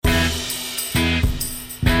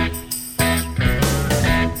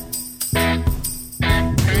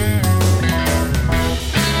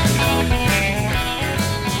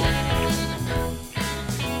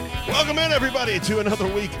everybody, to another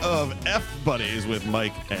week of F Buddies with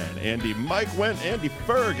Mike and Andy. Mike went Andy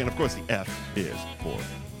Ferg, and of course the F is for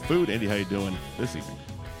food. Andy, how you doing this evening?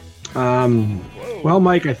 Well,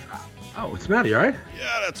 Mike, it's Matty, all right?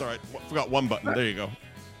 Yeah, that's all right. Forgot one button. There you go.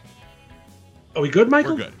 Are we good,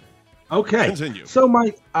 Michael? We're good. Okay. Continue. So,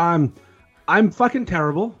 Mike, I'm fucking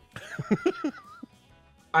terrible.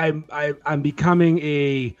 I'm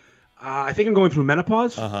becoming I think I'm going through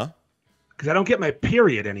menopause. Uh-huh. Because I don't get my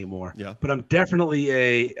period anymore. Yeah. But I'm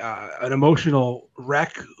definitely an emotional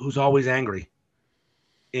wreck who's always angry,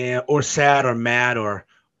 or sad, or mad, or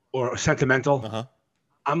sentimental. Uh-huh.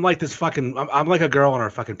 I'm like this fucking. I'm like a girl on her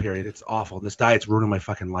fucking period. It's awful. This diet's ruining my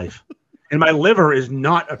fucking life, and my liver is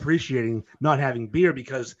not appreciating not having beer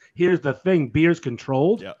because here's the thing: beer's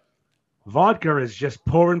controlled. Yeah. Vodka is just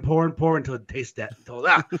pouring until it tastes that.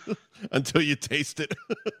 Until you taste it.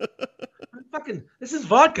 Fucking, this is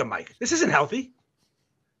vodka, Mike. This isn't healthy.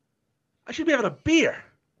 I should be having a beer.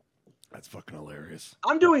 That's fucking hilarious.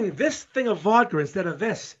 I'm doing this thing of vodka instead of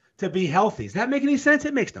this to be healthy. Does that make any sense?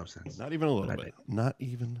 It makes no sense. Not even a little bit. Not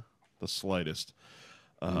even the slightest.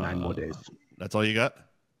 9 more days. That's all you got?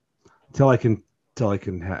 Till I can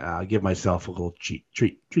give myself a little treat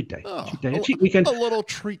day. Oh, A cheat weekend. A little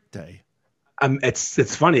treat day.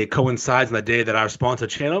 It's funny. It coincides on the day that our sponsor,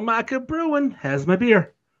 Channel Marker Brewing, has my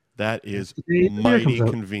beer. That is mighty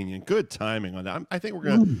convenient. Good timing on that. I think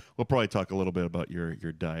we'll probably talk a little bit about your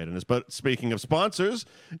diet in this. But speaking of sponsors,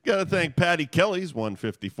 got to thank Patty Kelly's,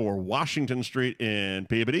 154 Washington Street in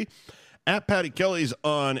Peabody. At Patty Kelly's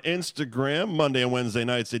on Instagram, Monday and Wednesday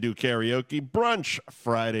nights they do karaoke, brunch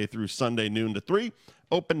Friday through Sunday noon to 3,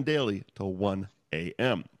 open daily till 1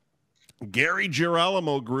 a.m. Gary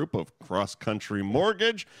Girolamo Group of Cross Country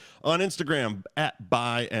Mortgage on Instagram at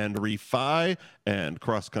Buy and Refi and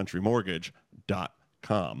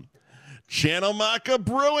crosscountrymortgage.com. Channel Marker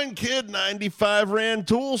Brewing Kid, 95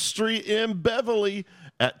 Rantoul Street in Beverly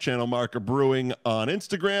at Channel Marker Brewing on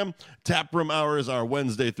Instagram. Taproom hours are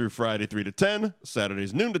Wednesday through Friday, 3 to 10,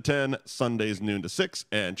 Saturdays noon to 10, Sundays noon to 6,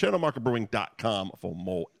 and channelmarkerbrewing.com for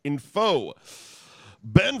more info.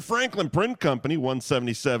 Ben Franklin Print Company,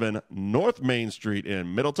 177 North Main Street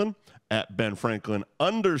in Middleton, at Ben Franklin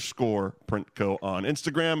 _Print Co. on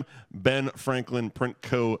Instagram.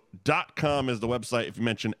 BenFranklinPrintCo.com is the website. If you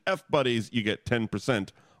mention F Buddies, you get 10%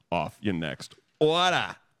 off your next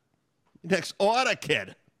order. Next order,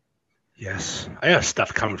 kid. Yes. I have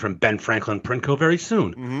stuff coming from Ben Franklin Print Co. very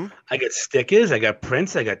soon. Mm-hmm. I got stickers, I got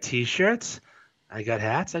prints, I got T-shirts, I got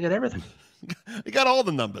hats, I got everything. You got all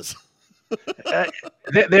the numbers.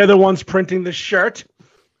 They're the ones printing the shirt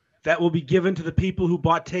that will be given to the people who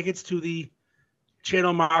bought tickets to the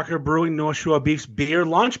Channel Marker Brewing North Shore Beef's beer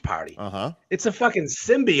launch party. Uh-huh. It's a fucking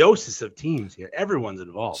symbiosis of teams here. Everyone's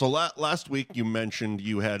involved. So last week you mentioned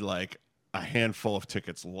you had like a handful of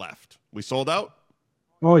tickets left. We sold out?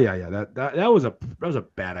 Oh yeah. That was a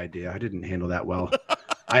bad idea. I didn't handle that well.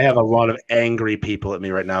 I have a lot of angry people at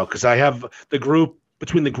me right now because I have the group.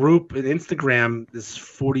 Between the group and Instagram, there's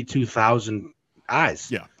 42,000 eyes.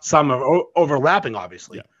 Yeah. Some are overlapping,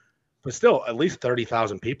 obviously. Yeah. But still, at least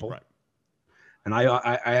 30,000 people. Right. And I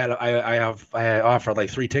offered like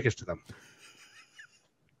 3 tickets to them.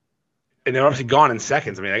 And they're obviously gone in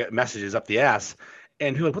seconds. I mean, I got messages up the ass.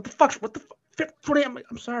 And people are like, what the fuck?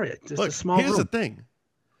 I'm sorry. It's just a small here's room. the thing.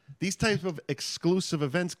 These types of exclusive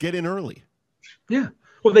events get in early. Yeah.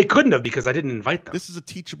 Well, they couldn't have because I didn't invite them. This is a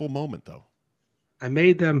teachable moment, though. I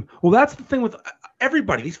made them. Well, that's the thing with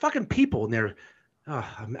everybody. These fucking people, and they're.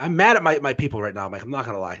 I'm mad at my people right now, Mike. I'm not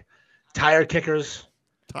gonna lie. Tire kickers.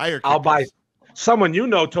 I'll buy. Someone told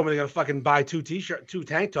me they're gonna fucking buy 2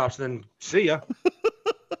 tank tops, and then see ya.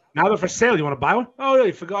 Now they're for sale. You want to buy one? Oh yeah,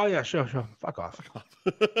 you forgot. Oh, yeah, sure. Fuck off.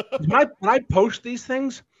 When I post these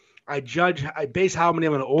things, I base how many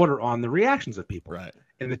I'm gonna order on the reactions of people. Right.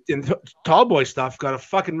 And the tall boy stuff got a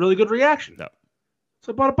fucking really good reaction. No.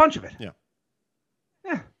 So I bought a bunch of it. Yeah.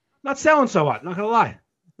 Yeah, not selling so hot. Not gonna lie.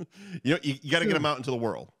 You got to get them out into the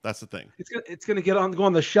world. That's the thing. It's gonna go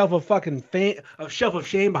on the shelf of fucking shelf of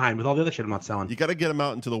shame behind with all the other shit I'm not selling. You got to get them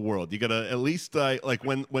out into the world. You got to at least like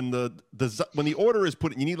when the order is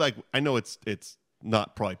put, you need like, I know it's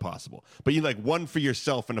not probably possible, but you need like one for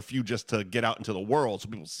yourself and a few just to get out into the world so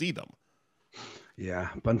people see them. Yeah,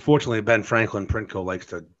 but unfortunately, Ben Franklin Print Co. likes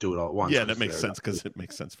to do it all at once. Yeah, that makes sense because it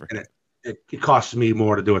makes sense for him. It costs me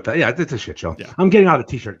more to do it. Yeah, it's a shit show. Yeah. I'm getting out of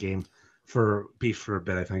the T-shirt game for beef for a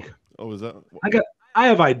bit, I think. Oh, is that? I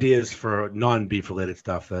have ideas for non-beef related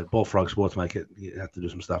stuff that Bullfrog Sports might have to do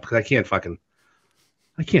some stuff because I can't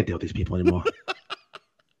deal with these people anymore.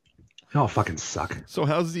 They all fucking suck. So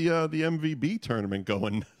how's the MVB tournament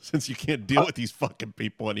going since you can't deal with these fucking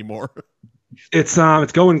people anymore? It's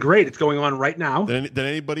going great. It's going on right now. Did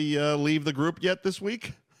anybody leave the group yet this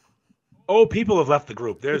week? Oh, people have left the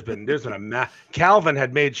group. There's been Calvin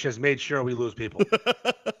has made sure we lose people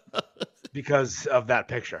because of that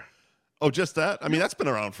picture. Oh, just that? I mean, that's been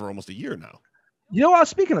around for almost a year now. You know,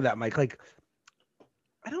 speaking of that, Mike, like,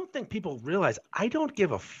 I don't think people realize I don't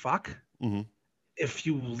give a fuck if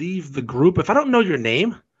you leave the group. If I don't know your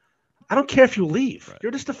name, I don't care if you leave. Right.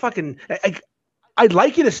 You're just a fucking. I'd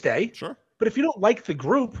like you to stay. Sure. But if you don't like the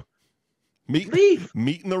group, leave.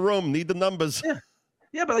 Meet in the room. Need the numbers.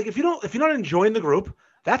 Yeah, but like if you're not enjoying the group,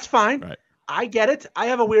 that's fine. Right. I get it. I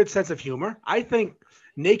have a weird sense of humor. I think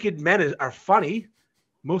naked men are funny.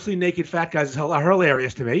 Mostly naked fat guys are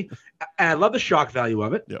hilarious to me. And I love the shock value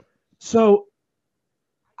of it. Yep. So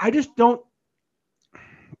I just don't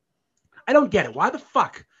get it. Why the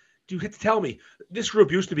fuck do you have to tell me this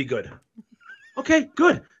group used to be good? Okay,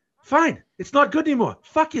 good. Fine. It's not good anymore.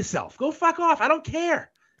 Fuck yourself. Go fuck off. I don't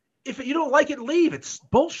care. If you don't like it, leave. It's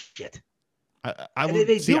bullshit. I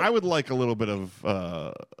would like a little bit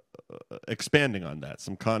of expanding on that,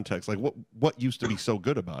 some context. Like what used to be so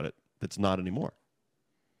good about it that's not anymore?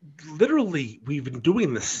 Literally, we've been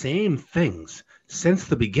doing the same things since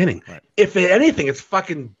the beginning. Right. If anything, it's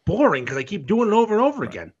fucking boring because I keep doing it over and over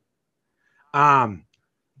again. I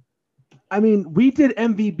mean, we did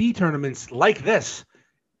MVB tournaments like this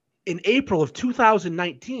in April of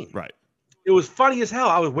 2019. Right. It was funny as hell.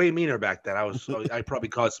 I was way meaner back then. I probably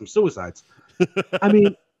caused some suicides. I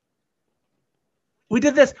mean, we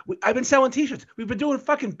did this. I've been selling T-shirts. We've been doing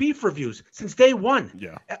fucking beef reviews since day one.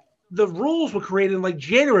 Yeah. The rules were created in like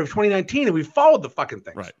January of 2019, and we followed the fucking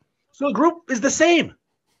things. Right. So the group is the same.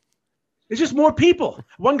 It's just more people.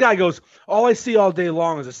 One guy goes, all I see all day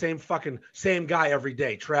long is the same guy every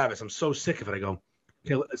day, Travis. I'm so sick of it. I go,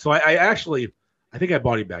 okay. So I think I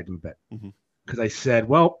body bagged him a bit because I said,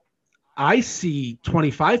 well, I see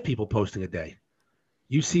 25 people posting a day.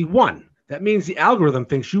 You see one. That means the algorithm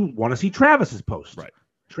thinks you want to see Travis's post. Right.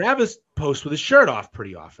 Travis posts with his shirt off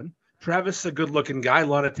pretty often. Travis is a good-looking guy, a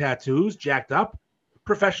lot of tattoos, jacked up,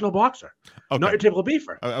 professional boxer. Okay. Not your typical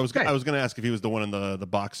beefer. I was going to ask if he was the one in the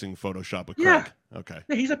boxing Photoshop with Craig. Yeah. Okay.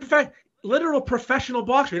 Yeah, he's a literal professional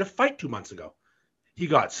boxer. He had a fight 2 months ago. He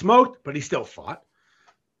got smoked, but he still fought.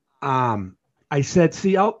 I said,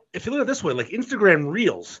 see, if you look at it this way, like Instagram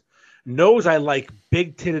Reels knows I like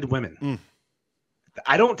big-titted women.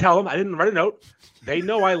 I don't tell them. I didn't write a note. They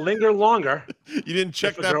know I linger longer. You didn't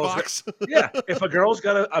check that box? Yeah. If a girl's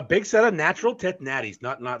got a big set of natural tit natties,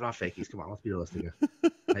 not fakies. Come on, let's be realistic here.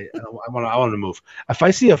 I want to move. If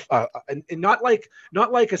I see not like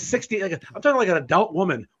a 60, I'm talking like an adult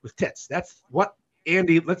woman with tits. That's what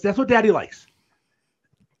that's what Daddy likes.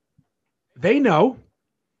 They know.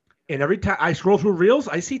 And every time I scroll through Reels,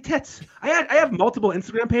 I see tits. I have multiple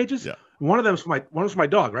Instagram pages. Yeah. One of them's for my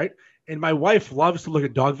dog, right? And my wife loves to look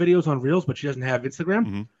at dog videos on Reels, but she doesn't have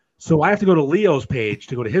Instagram. So I have to go to Leo's page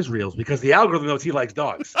to go to his Reels because the algorithm knows he likes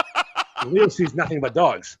dogs. Leo sees nothing but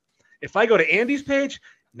dogs. If I go to Andy's page,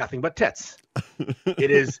 nothing but tits. It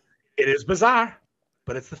is bizarre,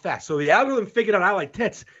 but it's the fact. So the algorithm figured out I like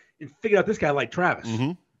tits and figured out this guy liked Travis.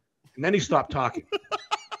 And then he stopped talking.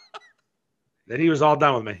 Then he was all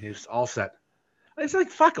done with me. He was all set. It's like,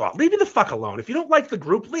 fuck off. Leave me the fuck alone. If you don't like the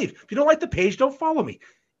group, leave. If you don't like the page, don't follow me.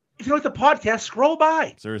 If you like the podcast, scroll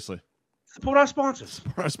by. Seriously. Support our sponsors.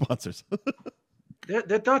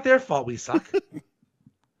 They're not their fault we suck.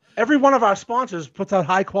 Every one of our sponsors puts out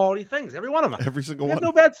high quality things. Every one of them. Every single one.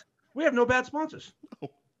 We have no bad sponsors.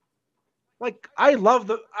 No. Like, I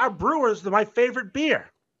love our brewers. They're my favorite beer.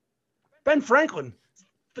 Ben Franklin,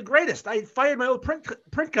 the greatest. I fired my old print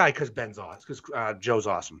guy because Ben's awesome. Because Joe's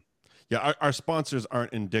awesome. Yeah, our sponsors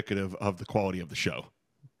aren't indicative of the quality of the show.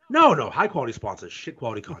 No, high quality sponsors, shit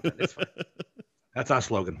quality content. It's fine. That's our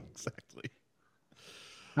slogan. Exactly.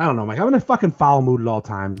 I don't know, Mike. I'm in a fucking foul mood at all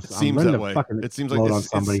times. It seems that way. It seems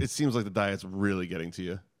like it seems like the diet's really getting to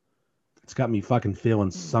you. It's got me fucking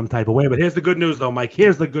feeling some type of way. But here's the good news, though, Mike.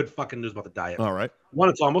 Here's the good fucking news about the diet. All right. One,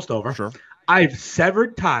 it's almost over. Sure. I've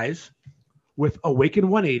severed ties with Awaken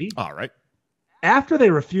 180. All right. After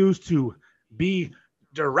they refused to be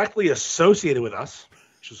directly associated with us,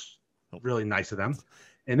 which is really nice of them.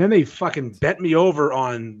 And then they fucking bent me over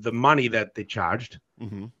on the money that they charged.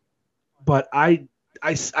 But I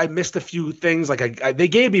missed a few things. Like they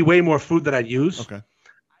gave me way more food than I'd use. Okay.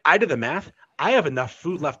 I did the math. I have enough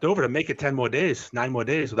food left over to make it 9 more days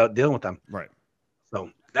without dealing with them. Right.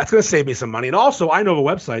 So that's going to save me some money. And also, I know of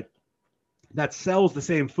a website that sells the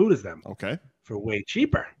same food as them. Okay. For way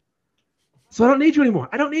cheaper. So I don't need you anymore.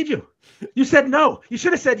 I don't need you. You said no. You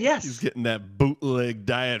should have said yes. He's getting that bootleg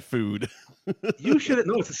diet food. You should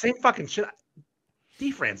know it's the same fucking shit.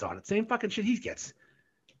 D-Fran's on it. Same fucking shit he gets.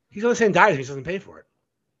 He's on the same diet. He doesn't pay for it.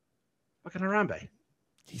 Fucking Harambe.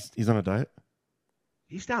 He's on a diet?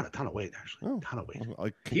 He's down a ton of weight, actually. A ton of weight. Well,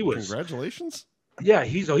 he was. Congratulations. Yeah,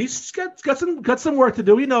 he's got some work to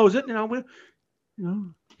do. He knows it.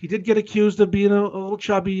 He did get accused of being a little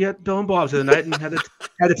chubby at Bill and Bob's the other night and had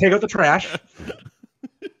to take out the trash.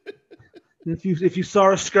 If you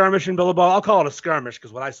saw a skirmish in Bill and Bob, I'll call it a skirmish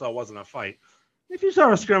because what I saw wasn't a fight. If you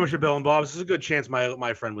saw a skirmish at Bill and Bob's, there's a good chance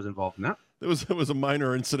my friend was involved in that. It was a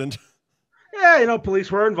minor incident. Yeah,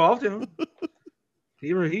 police were involved.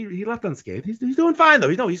 He left unscathed. He's doing fine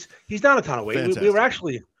though. He's down a ton of weight. We were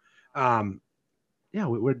actually,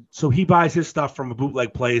 so he buys his stuff from a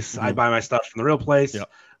bootleg place. Mm-hmm. I buy my stuff from the real place. Yep.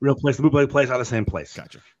 Real place, the bootleg place are the same place.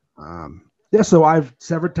 Gotcha. So I've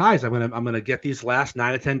severed ties. I'm gonna get these last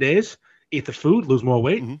 9 to 10 days, eat the food, lose more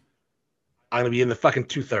weight. Mm-hmm. I'm gonna be in the fucking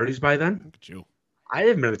 230s by then. Look at you. I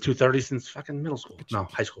haven't been in the 230s since fucking middle school. No,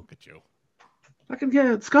 high school. Look at you. Fucking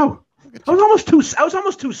yeah, let's go. I was almost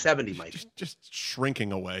 270, Mike. Just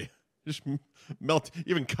shrinking away. Just melt.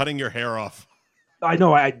 Even cutting your hair off. I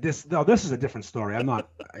know. This is a different story. I'm not.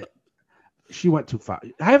 She went too far.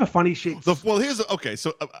 I have a funny shit. So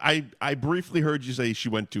I briefly heard you say she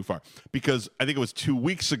went too far because I think it was 2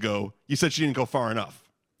 weeks ago. You said she didn't go far enough.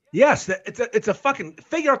 Yes, it's a fucking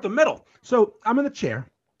figure out the middle. So I'm in the chair.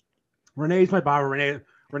 Renee's my barber.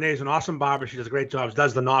 Renee's an awesome barber. She does a great job. She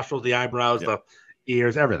does the nostrils, the eyebrows, the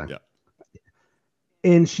ears, everything. Yeah.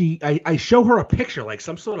 And I show her a picture, like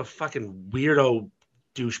some sort of fucking weirdo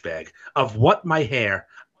douchebag of what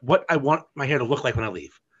I want my hair to look like when I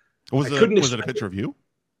leave. Was it a picture of you?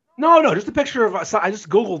 No, just a picture of. I just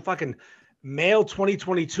Googled fucking male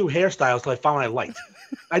 2022 hairstyles till I found what I liked.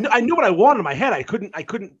 I knew what I wanted in my head. I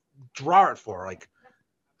couldn't draw it for her. Like,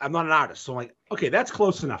 I'm not an artist, so I'm like, okay, that's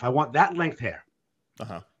close enough. I want that length hair.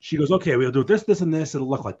 Uh-huh. She goes, okay, we'll do this, and this. It'll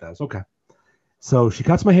look like that. It's okay. So she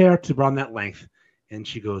cuts my hair to around that length, and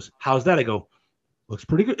she goes, "How's that?" I go, "Looks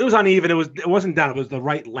pretty good." It was uneven. It wasn't down. It was the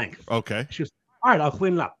right length. Okay. She goes, "All right, I'll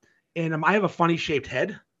clean it up." And I have a funny shaped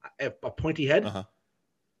head, a pointy head. Uh-huh.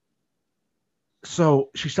 So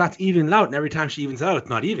she starts evening it out, and every time she evens it out, it's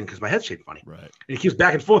not even because my head's shaped funny. Right. And it keeps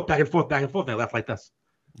back and forth, and I left like this.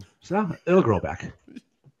 So it'll grow back.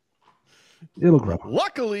 It'll grow.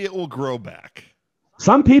 Luckily, it will grow back.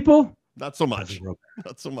 Some people, not so much.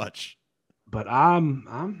 Not so much. But I'm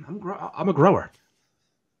a grower.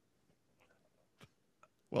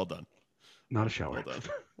 Well done. Not a shower.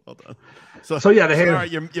 Well done. So yeah, the hair. All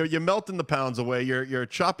right, you're melting the pounds away. You're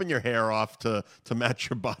chopping your hair off to match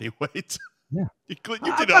your body weight. Yeah. You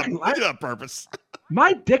did it on purpose.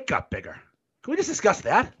 My dick got bigger. Can we just discuss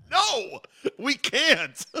that? No, we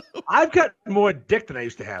can't. I've got more dick than I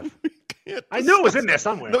used to have. I knew it was in there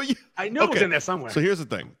somewhere. I knew it was in there somewhere. So here's the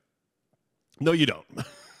thing. No, you don't.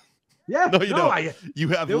 Yeah, no, you don't. You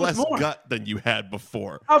have less gut than you had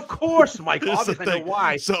before. Of course, Mike. Obviously, I know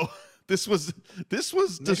why. So this was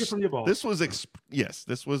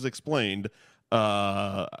explained.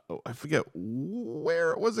 I forget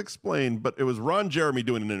where it was explained, but it was Ron Jeremy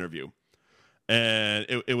doing an interview, and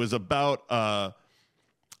it was about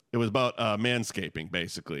manscaping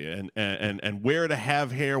basically, and where to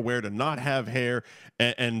have hair, where to not have hair,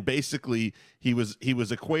 and basically he was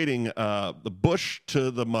equating the bush to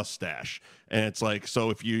the mustache, and it's like, so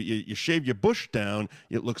if you shave your bush down,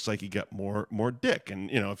 it looks like you got more dick, and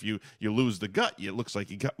if you lose the gut, it looks like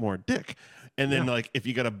you got more dick, and then like if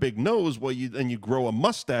you got a big nose, well you grow a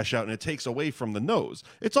mustache out, and it takes away from the nose.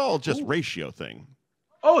 It's all just ratio thing.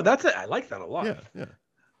 Oh, that's it. I like that a lot. Yeah.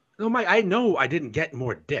 No, Mike, I know I didn't get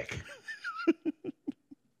more dick.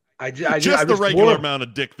 Just the regular amount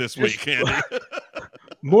of dick this week, Andy.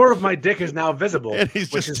 More of my dick is now visible. And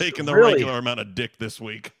he's just taking the regular amount of dick this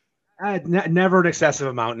week. Never an excessive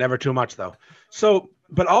amount, never too much, though. So,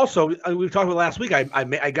 but also, we talked about last week,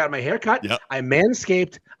 I got my hair cut. Yep. I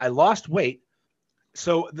manscaped. I lost weight.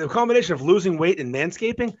 So the combination of losing weight and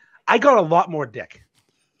manscaping, I got a lot more dick.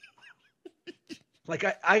 Like,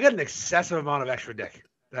 I got an excessive amount of extra dick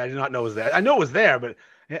that I did not know was there. I know it was there, but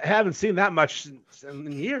I haven't seen that much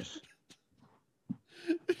in years.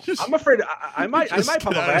 I'm afraid I might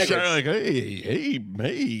pop a Viagra. Like,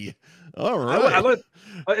 hey, all right.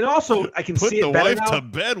 And also, I can see it better now. Put the wife to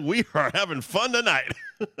bed. We are having fun tonight.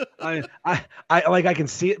 I can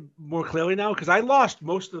see it more clearly now because I lost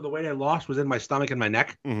most of the weight I lost was in my stomach and my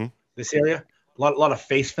neck. Mm-hmm. This area, a lot of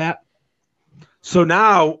face fat. So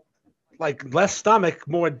now, like less stomach,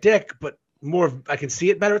 more dick, but more. I can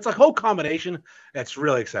see it better. It's a whole combination. That's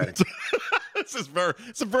really exciting.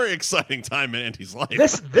 It's a very exciting time in Andy's life.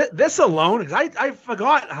 This alone, I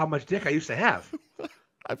forgot how much dick I used to have.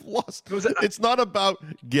 I've lost. It's not about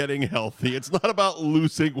getting healthy. It's not about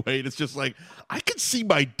losing weight. It's just like I can see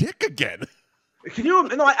my dick again. Can you?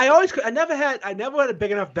 No, I never had a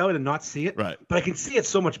big enough belly to not see it. Right. But I can see it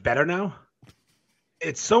so much better now.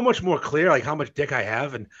 It's so much more clear, like how much dick I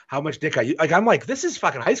have and how much dick I'm like, this is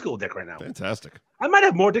fucking high school dick right now. Fantastic. I might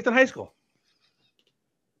have more dick than high school.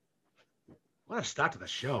 What a start to the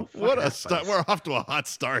show. What a start. We're off to a hot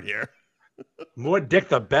start here. More dick,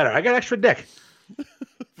 the better. I got extra dick.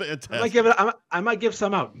 Fantastic. I might give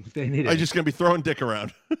some out if they need it. I'm just going to be throwing dick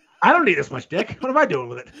around. I don't need this much dick. What am I doing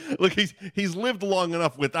with it? Look, he's lived long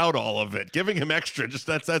enough without all of it. Giving him extra,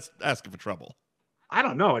 that's asking for trouble. I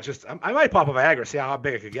don't know. It's just I might pop a Viagra, see how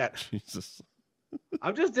big it could get. Jesus.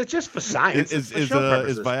 It's just for science. Is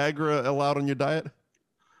Viagra allowed on your diet?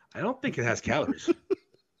 I don't think it has calories.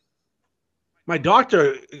 My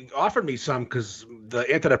doctor offered me some because the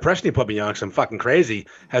antidepressant he put me on, because I'm fucking crazy,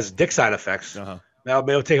 has dick side effects. Uh-huh. Now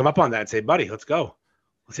maybe I'll take him up on that and say, buddy, let's go.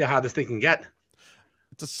 Let's see how hard this thing can get.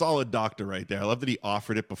 It's a solid doctor right there. I love that he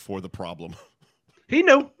offered it before the problem. He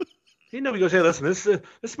knew. He goes, hey, listen,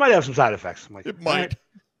 this might have some side effects. I'm like, it might. Right.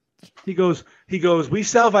 He goes, we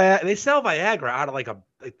sell Viagra. They sell Viagra out of like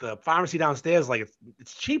the pharmacy downstairs. Like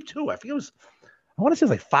it's cheap too. I think I want to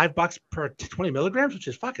say it's like $5 per 20 milligrams, which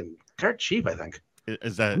is fucking dirt cheap, I think.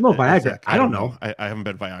 Is that no Viagra? I don't know. I haven't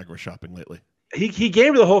been Viagra shopping lately. He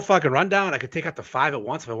gave me the whole fucking rundown. I could take up to 5 at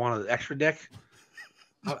once if I wanted extra dick.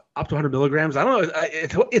 Up to 100 milligrams. I don't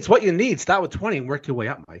know. It's what you need. Start with 20 and work your way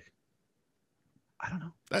up, Mike. I don't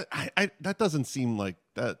know. That doesn't seem like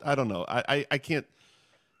that. I don't know. I can't.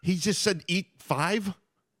 He just said eat 5.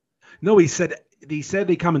 No, he said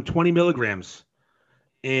they come in 20 milligrams,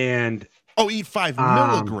 and eat 5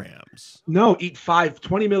 milligrams. No, eat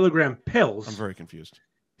 20 milligram pills. I'm very confused.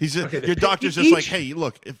 Your doctor's just like, hey,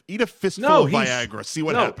 look, eat a fistful of Viagra, see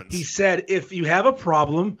what happens. He said if you have a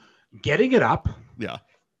problem getting it up, yeah,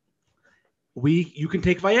 you can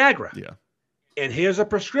take Viagra. Yeah. And here's a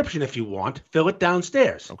prescription if you want. Fill it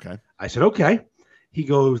downstairs. Okay. I said, okay. He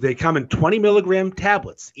goes, they come in 20 milligram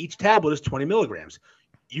tablets. Each tablet is 20 milligrams.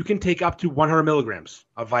 You can take up to 100 milligrams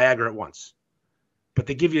of Viagra at once. But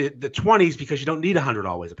they give you the 20s because you don't need 100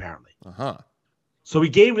 always, apparently. Uh-huh. So he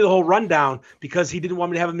gave me the whole rundown because he didn't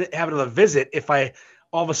want me to have another visit if I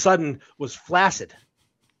all of a sudden was flaccid.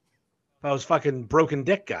 If I was fucking broken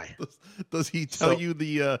dick guy. Does he tell you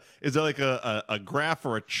is there like a graph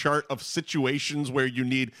or a chart of situations where you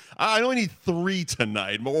need, I only need 3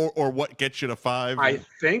 tonight, or what gets you to 5? I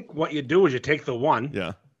think what you do is you take the 1.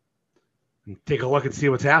 Yeah. And take a look and see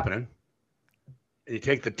what's happening. And you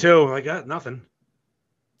take the 2, and I got nothing.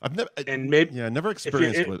 I've never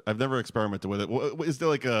experienced with. I've never experimented with it. Is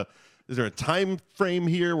there a time frame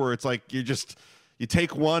here where it's like you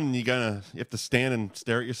take one and you have to stand and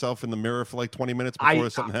stare at yourself in the mirror for like 20 minutes before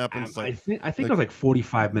something happens? I think it was like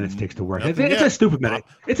 45 minutes takes to work. It's a stupid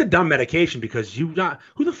medication. It's a dumb medication because who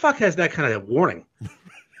the fuck has that kind of warning?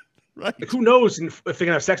 Right. Like, who knows if they're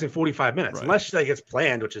gonna have sex in 45 minutes? Right. Unless like it's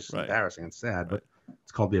planned, which is embarrassing and sad, but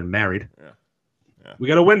it's called being married. Yeah. We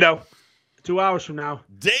got a window. 2 hours from now.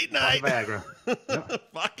 Date night. Viagra. Yep.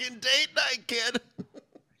 Fucking date night, kid.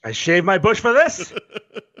 I shaved my bush for this.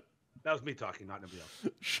 That was me talking, not nobody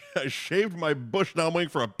else. I shaved my bush. Now I'm waiting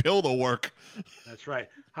for a pill to work. That's right.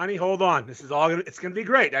 Honey, hold on. This is all it's going to be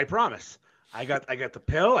great. I promise. I got the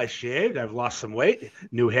pill. I shaved. I've lost some weight.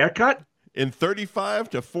 New haircut. In 35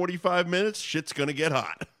 to 45 minutes, shit's going to get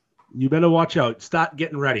hot. You better watch out. Start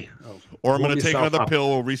getting ready. Or I'm going to take another pill.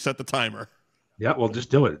 We'll reset the timer. Yeah, well, just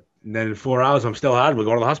do it. And then in 4 hours, I'm still hard. We'll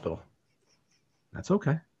go to the hospital. That's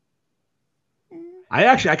okay.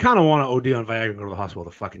 I kind of want to OD on Viagra and go to the hospital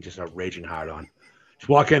to fucking just start raging hard on. Just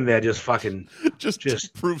walk in there, just fucking...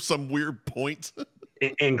 just prove some weird point.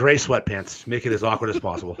 in gray sweatpants. Make it as awkward as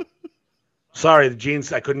possible. Sorry, the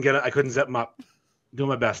jeans, I couldn't zip them up. Do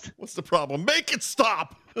my best. What's the problem? Make it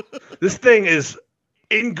stop! This thing is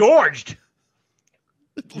engorged.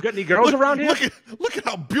 You got any girls around here? Look at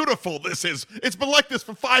how beautiful this is. It's been like this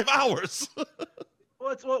for 5 hours.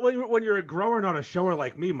 Well, it's when you're a grower, not a shower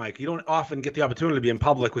like me, Mike. You don't often get the opportunity to be in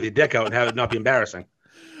public with your dick out and have it not be embarrassing.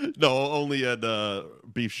 No, only at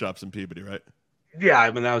beef shops in Peabody, right? Yeah,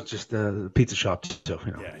 I mean that was just the pizza shop too.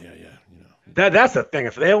 You know. Yeah. You know. That's the thing.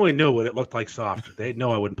 If they only knew what it looked like soft, they'd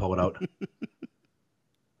know I wouldn't pull it out.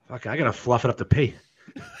 Fuck, I gotta fluff it up to pee.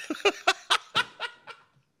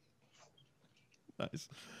 Nice.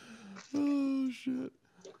 Oh shit.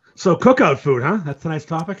 So cookout food, huh? That's a nice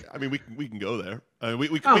topic. I mean, we can go there. I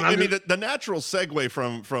mean, the natural segue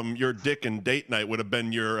from your dick and date night would have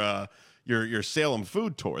been your your Salem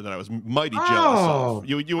food tour that I was mighty jealous of.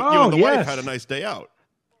 You and the wife had a nice day out.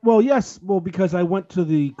 Well, yes. Well, because I went to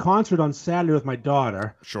the concert on Saturday with my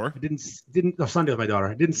daughter. Sure. I didn't Sunday with my daughter.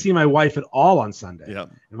 I didn't see my wife at all on Sunday. Yeah.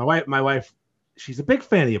 And my wife, she's a big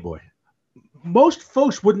fan of your boy. Most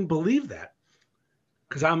folks wouldn't believe that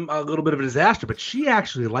because I'm a little bit of a disaster, but she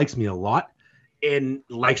actually likes me a lot and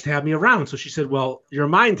likes to have me around. So she said, "Well, you're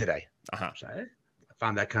mine today." So I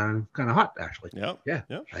found that kind of hot, actually. Yeah,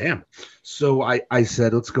 I am. So I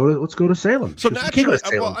said, let's go to Salem. So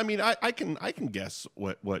naturally, well, I mean, I can guess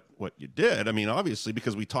what you did. I mean, obviously,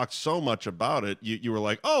 because we talked so much about it, you were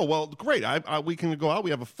like, oh well, great. We can go out.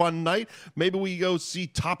 We have a fun night. Maybe we go see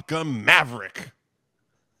Top Gun Maverick.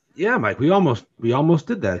 Yeah, Mike, we almost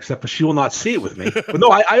did that, except for she will not see it with me. But no,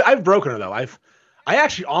 I've broken her though. I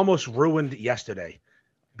actually almost ruined yesterday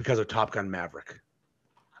because of Top Gun Maverick.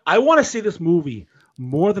 I want to see this movie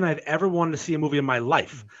more than I've ever wanted to see a movie in my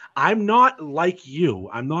life. I'm not like you.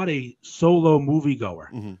 I'm not a solo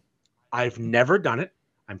moviegoer. Mm-hmm. I've never done it.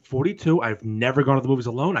 I'm 42. I've never gone to the movies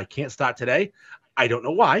alone. I can't start today. I don't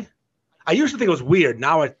know why. I used to think it was weird.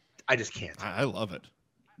 Now I just can't. I love it.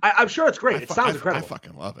 I'm sure it's great. It sounds incredible. I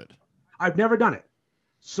fucking love it. I've never done it.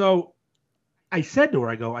 So I said to her,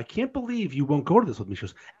 I go, I can't believe you won't go to this with me. She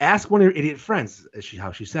goes, ask one of your idiot friends,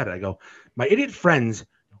 how she said it. I go, my idiot friends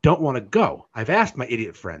don't want to go. I've asked my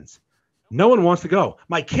idiot friends. No one wants to go.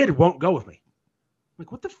 My kid won't go with me. I'm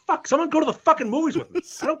like, what the fuck? Someone go to the fucking movies with me.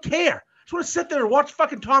 I don't care. I just want to sit there and watch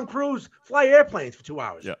fucking Tom Cruise fly airplanes for 2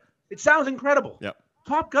 hours. Yeah. It sounds incredible. Yeah.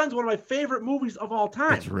 Top Gun's one of my favorite movies of all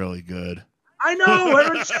time. It's really good. I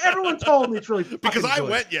know. Everyone told me it's really because I good.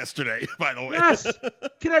 Went yesterday, by the way. Yes.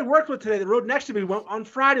 Kid I worked with today, the road next to me, went on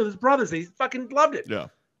Friday with his brothers. They fucking loved it. Yeah.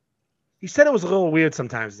 He said it was a little weird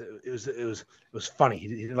sometimes. It was funny. He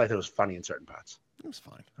didn't like that it was funny in certain parts. It was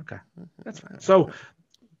fine. Okay, that's fine. So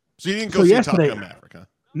you didn't go see Top Gun Maverick, huh?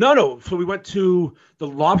 No. So we went to the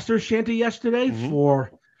Lobster Shanty yesterday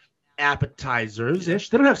for appetizers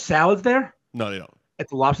ish. They don't have salads there. No, they don't. At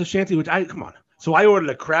the Lobster Shanty, come on. So I ordered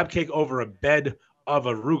a crab cake over a bed of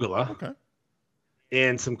arugula. Okay.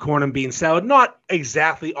 And some corn and bean salad. Not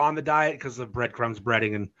exactly on the diet because of breadcrumbs,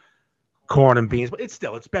 breading, and corn and beans, but it's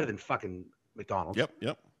better than fucking McDonald's.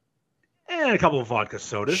 Yep. And a couple of vodka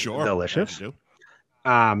sodas. Sure. Delicious.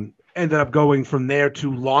 Ended up going from there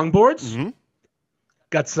to Longboards. Mm-hmm.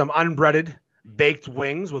 Got some unbreaded baked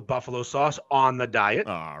wings with buffalo sauce on the diet.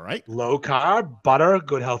 All right. Low carb, butter,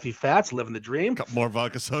 good healthy fats, living the dream. Couple more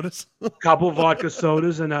vodka sodas. Couple vodka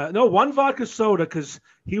sodas and one vodka soda because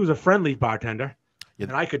he was a friendly bartender. Yeah,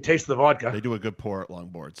 and I could taste the vodka. They do a good pour at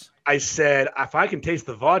Longboards. I said, if I can taste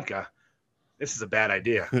the vodka, this is a bad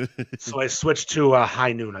idea. So I switched to a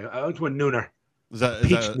High Noon. I went to a Nooner. Is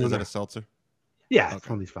that a seltzer? Yeah, okay. It's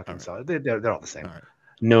one of these fucking seltzers. They're all the same. All right.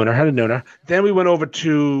 Nooner, had a Nooner. Then we went over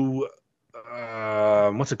to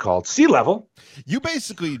what's it called? Sea Level. You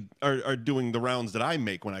basically are doing the rounds that I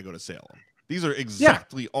make when I go to Salem. These are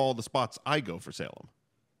exactly all the spots I go for Salem.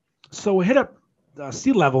 So we hit up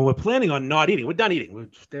Sea Level. We're planning on not eating. We're done eating. We're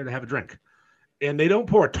just there to have a drink. And they don't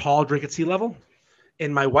pour a tall drink at Sea Level.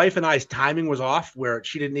 And my wife and I's timing was off where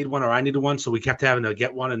she didn't need one or I needed one. So we kept having to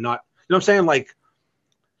get one and not, you know what I'm saying? Like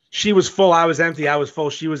she was full, I was empty. I was full,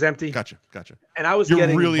 she was empty. Gotcha. And I was You're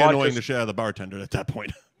getting really annoying the shit out of the bartender at that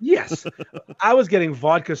point. Yes. I was getting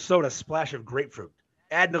vodka soda, splash of grapefruit,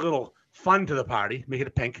 adding a little fun to the party, make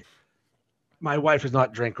it pink. My wife does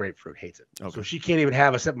not drink grapefruit, hates it. Okay. So she can't even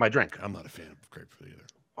have a sip of my drink. I'm not a fan of grapefruit either.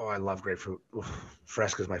 Oh, I love grapefruit.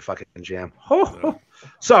 Fresca's my fucking jam.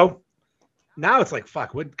 So now it's like,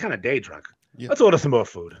 fuck, we're kind of day drunk. Yeah. Let's order some more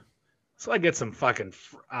food. So I get some fucking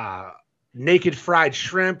naked fried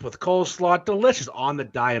shrimp with coleslaw, delicious, on the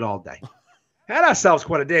diet all day. Had ourselves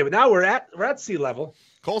quite a day, but now we're at Sea Level.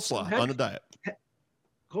 Coleslaw on the diet.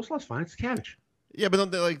 Coleslaw's fine. It's cabbage. Yeah,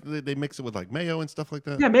 but don't they mix it with like mayo and stuff like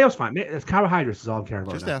that? Yeah, mayo's fine. It's carbohydrates is all I'm caring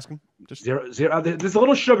about. Just asking. Just zero. There's a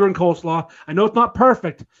little sugar in coleslaw. I know it's not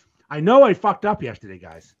perfect. I know I fucked up yesterday,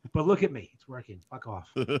 guys. But look at me. It's working. Fuck off.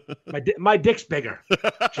 My dick's bigger.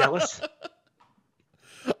 Jealous?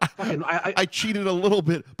 I cheated a little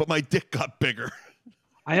bit, but my dick got bigger.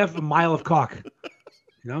 I have a mile of cock.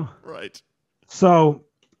 You know? Right. So,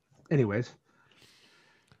 anyways.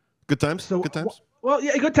 Good times? Good times? Well,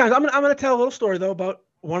 yeah, good times. I'm gonna tell a little story though about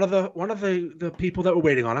one of the people that were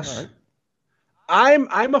waiting on us. All right.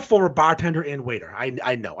 I'm a former bartender and waiter.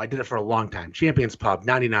 I know. I did it for a long time. Champions Pub,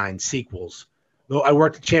 99, sequels. Though I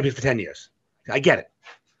worked at Champions for 10 years. I get it.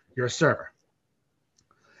 You're a server.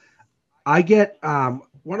 I get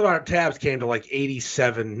one of our tabs came to like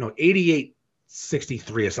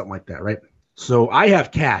 88.63 or something like that, right? So I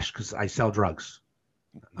have cash because I sell drugs.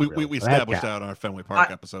 We established that on our Fenway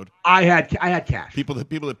Park episode. I had cash. People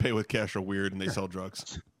that pay with cash are weird and they sell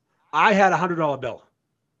drugs. I had $100 bill.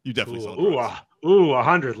 You definitely sell drugs.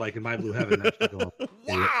 100 like in My Blue Heaven.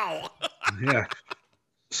 Wow. Yeah.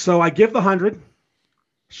 So I give the 100.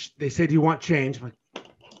 They say, "Do you want change?" I'm like,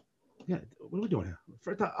 "Yeah." What are we doing here?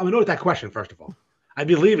 I'm gonna know that question first of all. I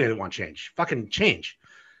believe I didn't want change. Fucking change.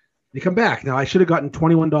 You come back. Now I should have gotten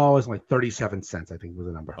 $21 and like 37 cents. I think was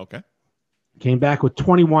the number. Okay. Came back with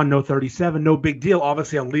 21, no 37, no big deal.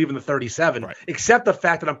 Obviously, I'm leaving the 37, right. Except the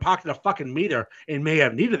fact that I'm parked at a fucking meter and may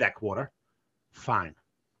have needed that quarter. Fine,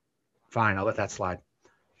 I'll let that slide.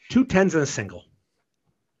 2 10s and a single.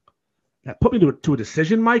 That put me to a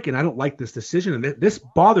decision, Mike, and I don't like this decision. And this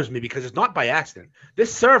bothers me because it's not by accident.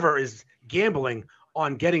 This server is gambling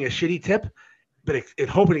on getting a shitty tip, but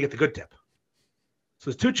it's hoping to get the good tip.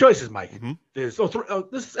 So there's 2 choices, Mike. Mm-hmm. There's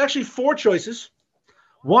this is actually 4 choices.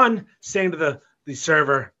 1, saying to the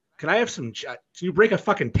server, "Can I have some? Can you break a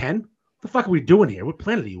fucking 10? What the fuck are we doing here? What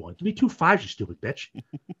planet are you on? Give me 2 5s, you stupid bitch."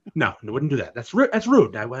 No, I wouldn't do that. That's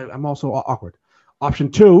rude. I'm also awkward.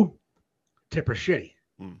 Option 2, tip her shitty.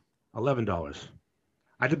 $11.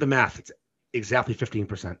 I did the math. It's exactly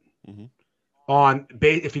 15%. Mm-hmm. On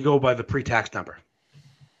if you go by the pre-tax number.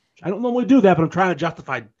 I don't normally do that, but I'm trying to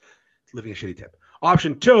justify leaving a shitty tip.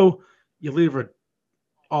 Option 2, you leave her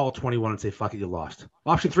all 21 and say, "Fuck it, you lost."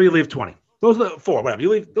 Option 3, you leave 20. Those are the 4, whatever.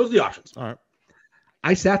 You leave. Those are the options. All right.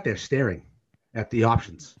 I sat there staring at the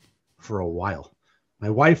options for a while. My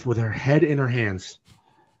wife, with her head in her hands,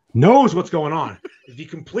 knows what's going on. The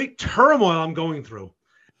complete turmoil I'm going through.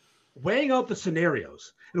 Weighing out the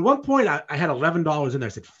scenarios. And at one point, I had $11 in there. I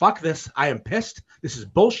said, "Fuck this. I am pissed. This is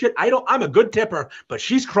bullshit. I'm a good tipper, but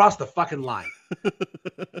she's crossed the fucking line."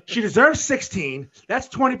 She deserves 16. That's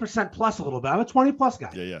 20% plus a little bit. I'm a 20 plus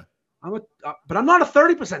guy. Yeah. But I'm not a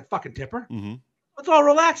 30% fucking tipper. Mm-hmm. Let's all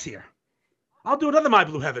relax here. I'll do another My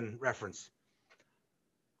Blue Heaven reference.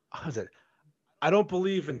 How's it? I don't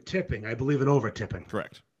believe in tipping. I believe in over tipping.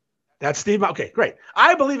 Correct. That's Steve. Okay, great.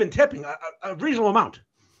 I believe in tipping a reasonable amount.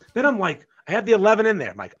 Then I'm like, I had the 11 in there.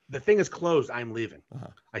 I'm like, the thing is closed. I'm leaving. Uh-huh.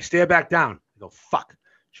 I stare back down. I go, "Fuck."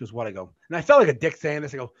 She goes, "What?" I go, and I felt like a dick saying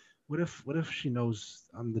this. I go, What if she knows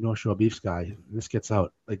I'm the North Shore Beefs guy and this gets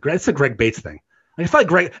out? Like, it's a Greg Bates thing. I felt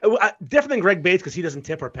like different than Greg Bates because he doesn't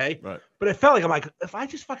tip or pay. Right. But it felt like, I'm like, if I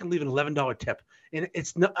just fucking leave an $11 tip and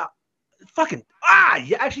it's not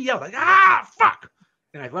you actually yelled like, fuck.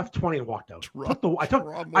 And I left 20 and walked out. I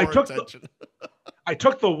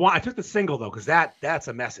took the single though, because that's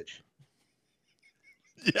a message.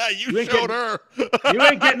 Yeah, you showed her. You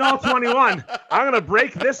ain't getting all 21. I'm gonna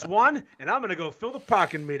break this one, and I'm gonna go fill the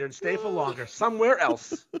parking meter and stay for longer somewhere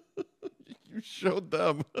else. You showed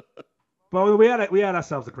them. Well, we had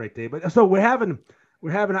ourselves a great day. But so we're having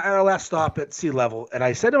our last stop at Sea Level, and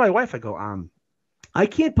I said to my wife, I go, I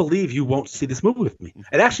can't believe you won't see this movie with me.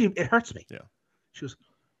 It hurts me. Yeah. She goes,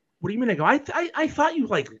 "What do you mean?" I go, I thought you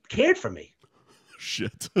like cared for me.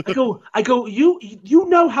 Shit. I go, you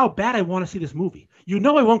know how bad I want to see this movie. You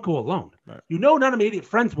know I won't go alone. Right. You know none of my idiot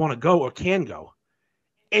friends want to go or can go.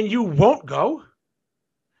 And you won't go?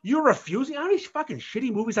 You're refusing? How many fucking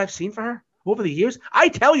shitty movies I've seen for her over the years? I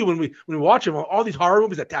tell you when we watch them, all these horror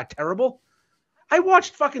movies that are terrible. I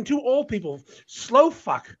watched fucking 2 old people slow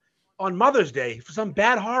fuck on Mother's Day for some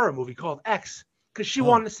bad horror movie called X because she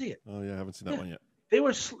wanted to see it. Oh, yeah, I haven't seen that one yet. They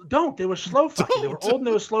were slow fucking. They were old and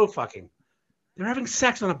they were slow fucking. They're having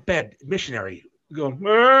sex on a bed, missionary, going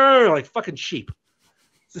like fucking sheep.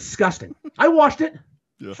 It's disgusting. I watched it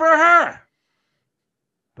for her,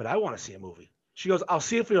 but I want to see a movie. She goes, "I'll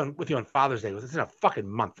see it with you on Father's Day." It's in a fucking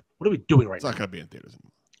month. What are we doing right now? It's not going to be in theaters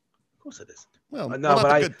anymore. Of course it isn't. Well, no, but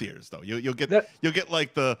not the good theaters though. You'll get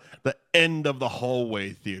like the end of the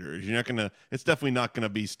hallway theaters. You're not gonna. It's definitely not going to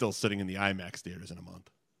be still sitting in the IMAX theaters in a month.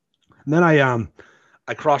 And then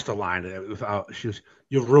I crossed the line. She was,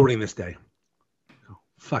 "You're ruining this day."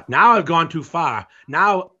 Fuck, now I've gone too far.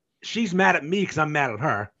 Now she's mad at me because I'm mad at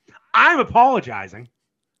her. I'm apologizing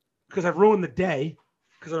because I've ruined the day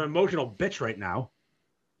because I'm an emotional bitch right now.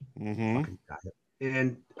 Mm-hmm.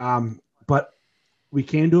 And but we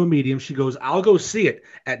can do a medium. She goes, "I'll go see it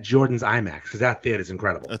at Jordan's IMAX because that theater is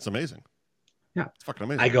incredible." That's amazing. Yeah, it's fucking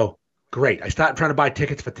amazing. I go, "Great." I start trying to buy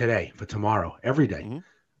tickets for tomorrow, every day.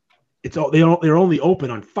 Mm-hmm. They're only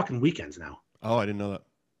open on fucking weekends now. Oh, I didn't know that.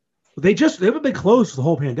 They haven't been closed for the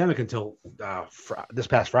whole pandemic until this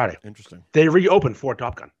past Friday. Interesting. They reopened for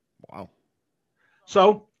Top Gun. Wow.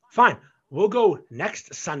 So, fine. We'll go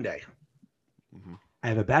next Sunday. Mm-hmm. I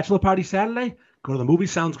have a bachelor party Saturday. Go to the movie.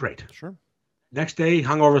 Sounds great. Sure. Next day,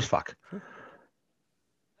 hungover as fuck. Sure.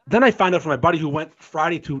 Then I find out from my buddy who went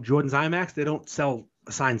Friday to Jordan's IMAX, they don't sell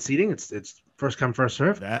assigned seating. It's first come, first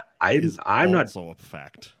serve. I'm not also a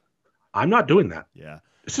fact. I'm not doing that. Yeah.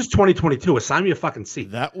 This is 2022. Assign me a fucking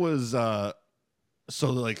seat. That was so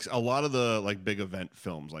like a lot of the like big event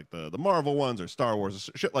films, like the Marvel ones or Star Wars,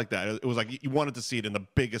 shit like that. It was like you wanted to see it in the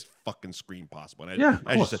biggest fucking screen possible. And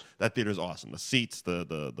as you said, that theater's awesome. The seats, the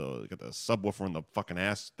subwoofer and the fucking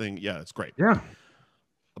ass thing. Yeah, it's great. Yeah.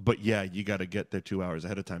 But yeah, you got to get there 2 hours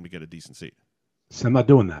ahead of time to get a decent seat. So I'm not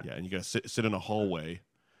doing that. Yeah, and you got to sit in a hallway,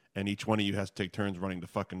 and each one of you has to take turns running to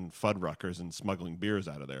fucking Fuddruckers and smuggling beers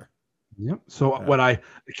out of there. Yep. So the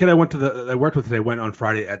kid I worked with today went on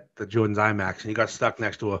Friday at the Jordan's IMAX, and he got stuck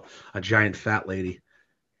next to a giant fat lady,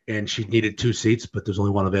 and she needed 2 seats, but there's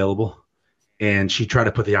only one available, and she tried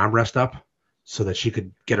to put the armrest up so that she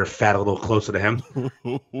could get her fat a little closer to him.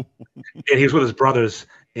 And he was with his brothers,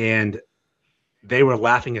 and they were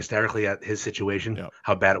laughing hysterically at his situation,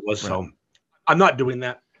 how bad it was. Right. So I'm not doing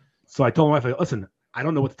that. So I told my wife, listen, I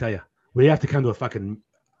don't know what to tell you. We have to come to a fucking.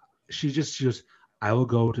 She goes, I will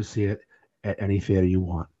go to see it at any theater you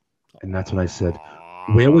want. And that's what I said.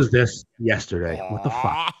 Where was this yesterday? What the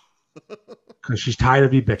fuck? Because she's tired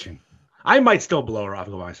of me bitching. I might still blow her off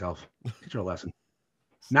and go by myself. Teach her a lesson.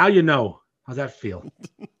 Now you know. How's that feel?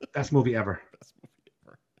 Best movie ever.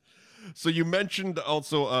 So you mentioned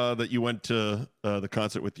also that you went to the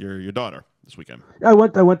concert with your daughter this weekend. Yeah,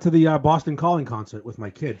 I went to the Boston Calling concert with my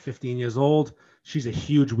kid, 15 years old. She's a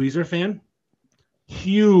huge Weezer fan.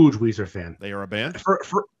 Huge Weezer fan. They are a band?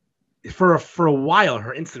 For a while,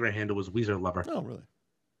 her Instagram handle was Weezer Lover. Oh, really?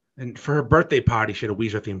 And for her birthday party, she had a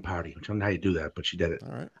Weezer themed party, which I don't know how you do that, but she did it.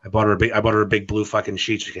 All right. I bought her a big blue fucking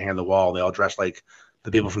sheet she can hang on the wall. They all dressed like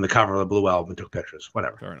the people from the cover of the Blue Album and took pictures.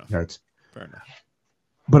 Whatever. Fair enough. Fair enough.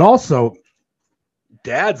 But also,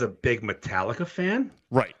 Dad's a big Metallica fan.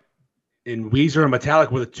 Right. And Weezer and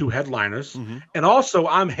Metallica were the 2 headliners. Mm-hmm. And also,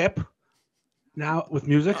 I'm hip now with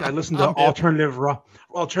music. I listen to alternative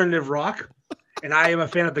rock. And I am a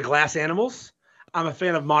fan of the Glass Animals. I'm a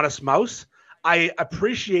fan of Modest Mouse. I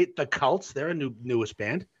appreciate the Cults. They're a newest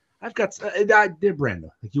band. I've got they're brand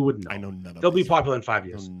new. Like you wouldn't know. I know none of. They'll be popular in 5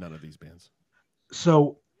 years. I know none of these bands.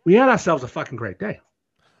 So we had ourselves a fucking great day.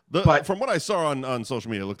 But from what I saw on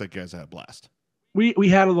social media, it looked like you guys had a blast. We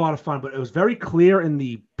had a lot of fun, but it was very clear in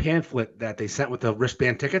the pamphlet that they sent with the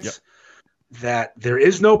wristband tickets that there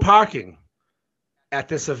is no parking at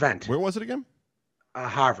this event. Where was it again?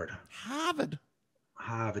 Harvard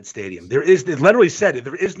Stadium. It literally said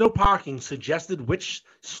there is no parking, suggested which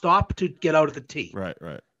stop to get out of the T. Right.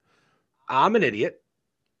 I'm an idiot.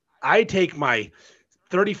 I take my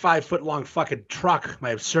 35-foot long fucking truck, my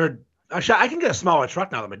absurd. I can get a smaller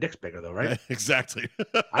truck now that my dick's bigger, though, right? Exactly.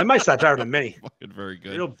 I might start driving a Mini. Fucking very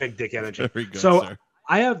good. Real big dick energy. Very good, so sir.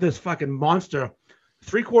 I have this fucking monster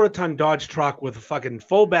 3/4-ton Dodge truck with a fucking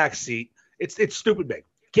full back seat. It's stupid big.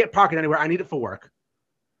 Can't park it anywhere. I need it for work.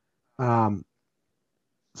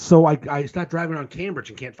 So I start driving around Cambridge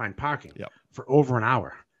and can't find parking for over an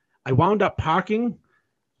hour. I wound up parking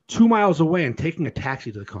 2 miles away and taking a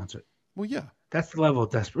taxi to the concert. Well, yeah. That's the level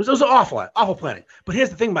of desperation. It was awful planning. But here's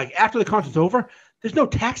the thing, Mike. After the concert's over, there's no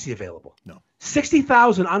taxi available. No.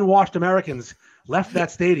 60,000 unwashed Americans left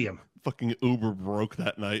that stadium. Fucking Uber broke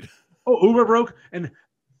that night. Oh, Uber broke? And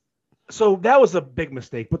so that was a big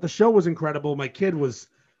mistake. But the show was incredible. My kid was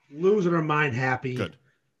losing her mind happy. Good.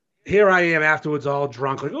 Here I am afterwards all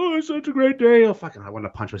drunk. Like, oh, it's such a great day. Oh, fucking, I wanted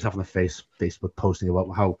to punch myself in the face. Facebook posting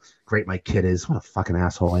about how great my kid is. What a fucking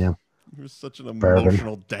asshole I am. You're such an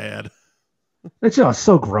emotional dad. It's just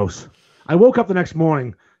so gross. I woke up the next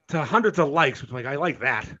morning to hundreds of likes, which I'm like, I like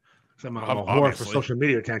that. So I'm a whore for social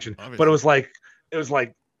media attention. Obviously. But it was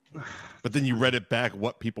like. But then you read it back,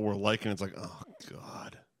 what people were liking. It's like, oh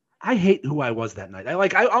God. I hate who I was that night.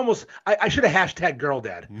 I should have hashtag girl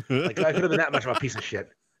dad. Like I could have been that much of a piece of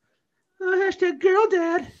shit. Hashtag girl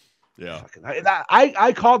dad. Yeah.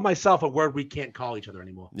 I called myself a word we can't call each other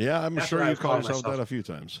anymore. Yeah, I'm sure you called yourself that a few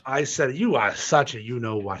times. I said, you are such a you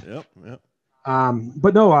know what. Yep.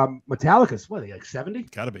 But no, Metallica's what are they, like 70?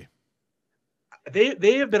 Gotta be.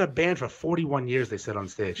 They have been a band for 41 years, they said on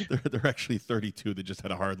stage. They're actually 32. They just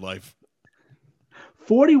had a hard life.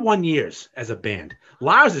 41 years as a band.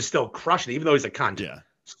 Lars is still crushing it, even though he's a cunt. Yeah.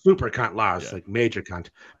 Super cunt Lars, like major cunt.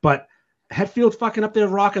 But Hetfield's fucking up there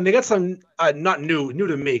rocking. They got some not new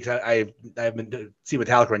to me because I haven't seen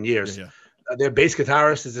Metallica in years. Yeah. Their bass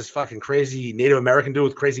guitarist is this fucking crazy Native American dude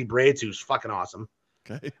with crazy braids who's fucking awesome.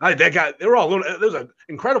 Okay. That guy, they were all little. It was an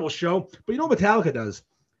incredible show. But you know what Metallica does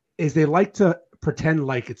is they like to pretend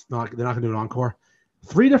like they're not going to do an encore.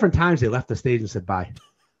 3 different times they left the stage and said bye.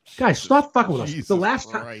 Guys, stop fucking with us.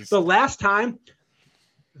 The last time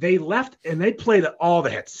They left and they played all the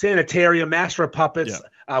hits: Sanitarium, Master of Puppets,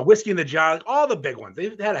 Whiskey in the Jar, all the big ones. They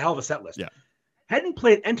had a hell of a set list. Yeah. Hadn't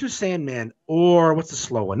played Enter Sandman or what's the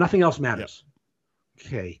slow one? Nothing Else Matters. Yep.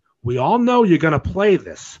 Okay. We all know you're going to play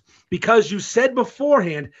this because you said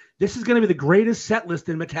beforehand this is going to be the greatest set list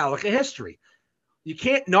in Metallica history. You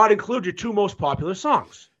can't not include your two most popular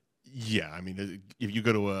songs. Yeah, I mean, if you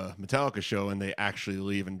go to a Metallica show and they actually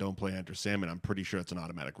leave and don't play Enter Sandman, I'm pretty sure it's an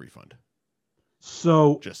automatic refund.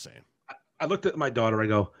 So just saying. I looked at my daughter. I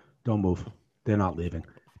go, don't move. They're not leaving.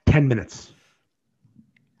 10 minutes.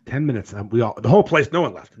 10 minutes. The whole place, no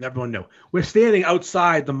one left. And everyone knew. We're standing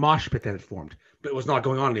outside the mosh pit that had formed, but it was not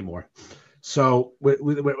going on anymore. So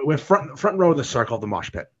we're front row in the circle of the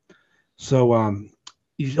mosh pit. So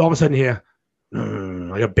you all of a sudden hear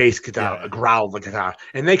like a bass guitar, a growl of the guitar,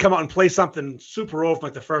 and they come out and play something super old from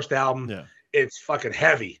like the first album. Yeah. It's fucking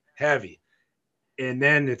heavy, and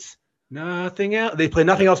then it's nothing else. They play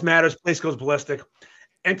Nothing Else Matters. Place goes ballistic.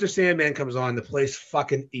 Enter Sandman comes on. The place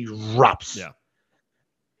fucking erupts. Yeah.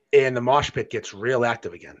 And the mosh pit gets real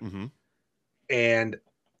active again. Mm-hmm. And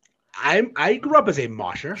I grew up as a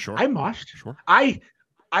mosher. Sure. I moshed. Sure. I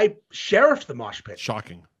sheriffed the mosh pit.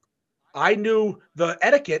 Shocking. I knew the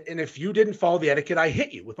etiquette, and if you didn't follow the etiquette, I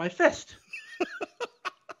hit you with my fist.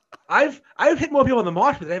 I've hit more people in the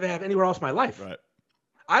mosh pit than I ever have anywhere else in my life. Right.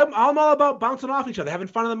 I'm all about bouncing off each other, having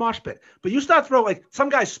fun in the mosh pit. But you start throwing, like, some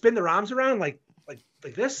guys spin their arms around like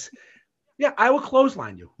this. Yeah, I will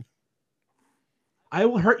clothesline you. I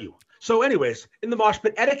will hurt you. So anyways, in the mosh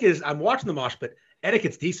pit, etiquette is, I'm watching the mosh pit.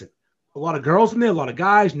 Etiquette's decent. A lot of girls in there, a lot of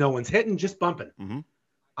guys. No one's hitting, just bumping. Mm-hmm.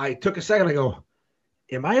 I took a second. I go,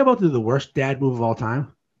 am I about to do the worst dad move of all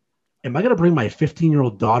time? Am I going to bring my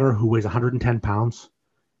 15-year-old daughter who weighs 110 pounds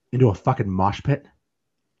into a fucking mosh pit?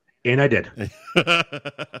 And I did.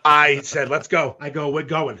 I said, let's go. I go, we're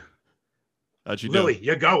going. How'd you do? Lily,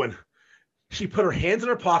 you're going. She put her hands in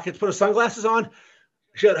her pockets, put her sunglasses on.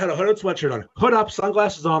 She had a hooded sweatshirt on. Hood up,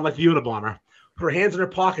 sunglasses on like the Unabomber. Put her hands in her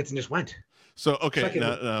pockets and just went. So, okay,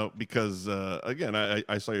 now because, again,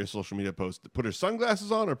 I saw your social media post. Put her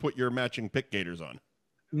sunglasses on or put your matching pick gaiters on?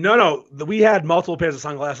 No. We had multiple pairs of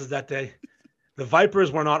sunglasses that day. The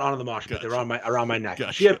Vipers were not on the mosh pit. They were around my neck.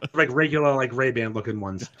 Gotcha. She had like regular like Ray-Ban looking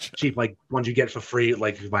ones. Gotcha. Cheap, like ones you get for free,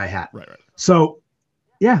 like if you buy a hat. Right. So,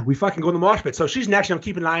 yeah, we fucking go in the mosh pit. So she's next. I'm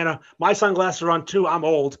keeping an eye on her. My sunglasses are on too. I'm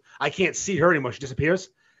old. I can't see her anymore. She disappears.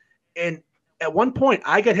 And at one point,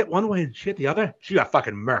 I got hit one way and she hit the other. She got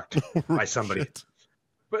fucking murked by somebody. Shit.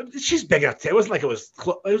 But she's big enough. It wasn't like it was.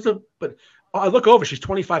 But I look over. She's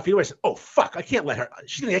 25 feet away. I said, "Oh fuck! I can't let her.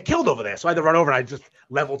 She's gonna get killed over there." So I had to run over and I just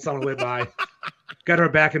leveled someone way by, got her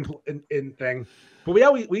back in thing.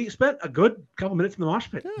 But we spent a good couple minutes in the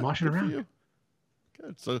mosh pit, moshing around.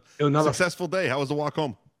 Good. So another successful day. How was the walk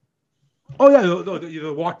home? Oh yeah,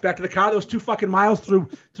 the walk back to the car. Those 2 fucking miles through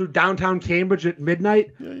downtown Cambridge at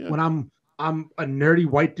midnight. Yeah. When I'm a nerdy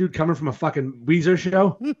white dude coming from a fucking Weezer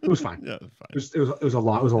show. It was fine. Yeah, it was fine. It was a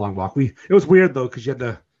long walk. It was weird though because you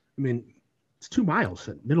had it's 2 miles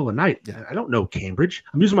in the middle of the night. Yeah. I don't know Cambridge.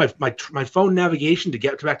 I'm using my phone navigation to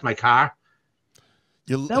get back to my car.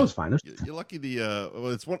 That was fine. You're lucky.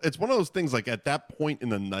 It's one of those things like at that point in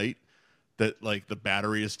the night that like the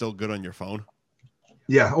battery is still good on your phone.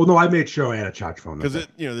 Yeah. Oh no, I made sure I had a charge phone because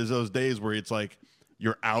there's those days where it's like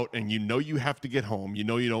you're out and you have to get home. You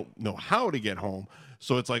don't know how to get home,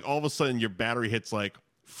 so it's like all of a sudden your battery hits like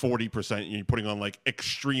 40% and you're putting on like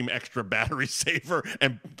extreme extra battery saver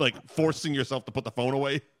and like forcing yourself to put the phone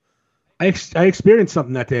away. I experienced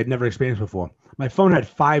something that day I'd never experienced before. My phone had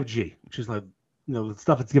 5G, which is like the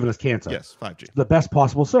stuff that's given us cancer. Yes, 5G, the best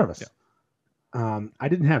possible service. Yeah. I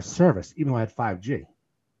didn't have service even though I had 5G.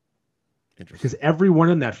 Interesting. Because everyone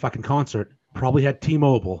in that fucking concert probably had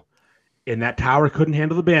T-Mobile, and that tower couldn't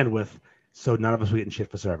handle the bandwidth, so none of us were getting shit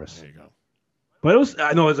for service. There you go. But it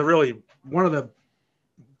was a really one of the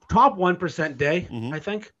top 1% day. Mm-hmm. I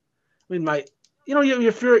think. I mean,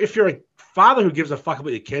 if you're a father who gives a fuck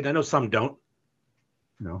about your kid, I know some don't.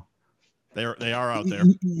 No, they are out there.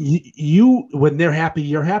 You when they're happy,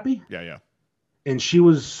 you're happy. Yeah. And she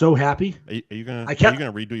was so happy. Are you gonna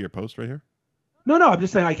redo your post right here? No, I'm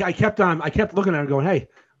just saying. I kept looking at her and going, "Hey,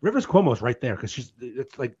 Rivers Cuomo's right there," because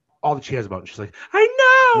it's like all that she has about it. She's like, "I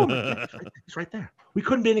know." It's right there. We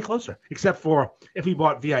couldn't be any closer, except for if we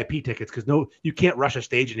bought VIP tickets, because you can't rush a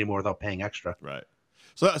stage anymore without paying extra. Right.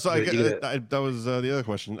 So that was the other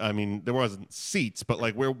question. I mean, there wasn't seats, but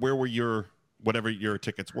like where were your whatever your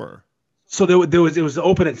tickets were? So it was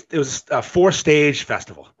open. It was a 4-stage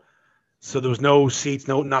festival. So there was no seats,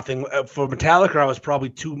 nothing. For Metallica, I was probably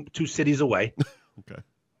two cities away. Okay.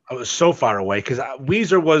 I was so far away because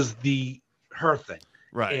Weezer was her thing.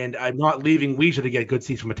 Right. And I'm not leaving Weezer to get good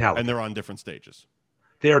seats for Metallica. And they're on different stages.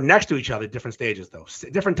 They're next to each other, different stages, though.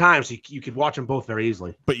 Different times, you could watch them both very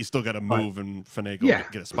easily. But you still got to move and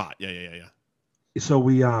finagle get a spot. Yeah. So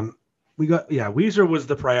we got Weezer was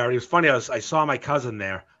the priority. It was funny. I saw my cousin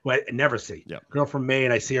there, who I never see. Yep. Girl from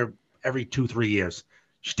Maine. I see her every 2-3 years.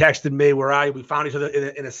 She texted me, we found each other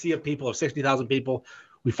in a sea of people, of 60,000 people.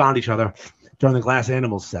 We found each other during the Glass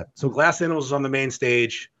Animals set. So Glass Animals is on the main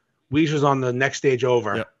stage. Weezer's on the next stage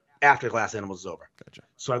over after Glass Animals is over. Gotcha.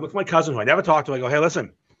 So I look at my cousin, who I never talked to. I go, hey,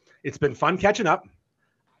 listen, it's been fun catching up.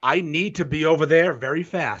 I need to be over there very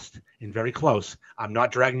fast and very close. I'm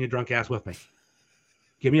not dragging your drunk ass with me.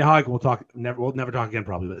 Give me a hug. We'll talk. We'll never talk again,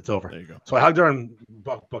 probably, but it's over. There you go. So I hugged her and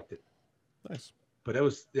booked it. Nice. But it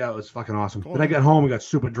was fucking awesome. Cool. Then I got home and got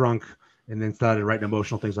super drunk and then started writing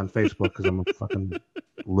emotional things on Facebook because I'm a fucking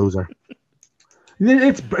loser.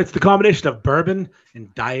 It's the combination of bourbon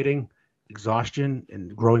and dieting, exhaustion,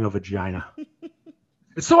 and growing a vagina.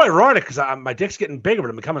 It's so ironic because my dick's getting bigger,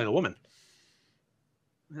 but I'm becoming a woman.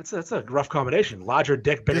 That's a rough combination. Larger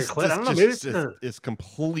dick, bigger clit. I don't know. Maybe it's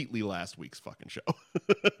completely last week's fucking show.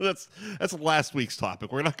 that's last week's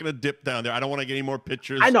topic. We're not going to dip down there. I don't want to get any more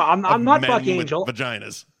pictures. I know. I'm not Buck Angel.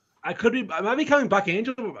 Vaginas. I could be. Am I becoming Buck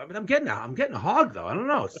Angel? I mean, I'm getting a hog though. I don't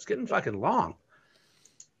know. It's getting fucking long.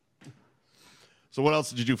 So what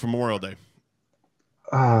else did you do for Memorial Day?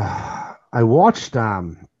 I watched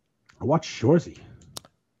Shoresy.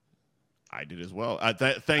 I did as well.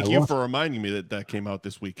 Thank you for reminding me that came out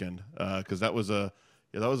this weekend because that was a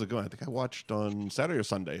good one. I think I watched on Saturday or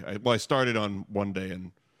Sunday. I started on one day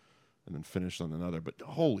and then finished on another. But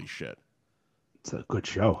holy shit, it's a good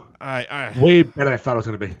show. I way better than I thought it was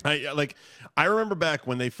going to be. I remember back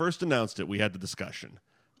when they first announced it, we had the discussion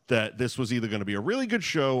that this was either going to be a really good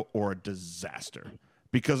show or a disaster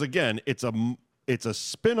because again, it's a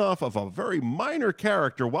spin-off of a very minor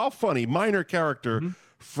character, while funny, minor character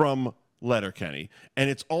from Letterkenny, and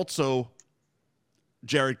it's also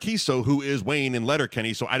Jared Keeso, who is Wayne in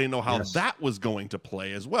Letterkenny, so I didn't know how that was going to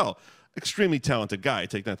play as well. Extremely talented guy,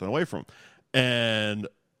 take nothing away from him. And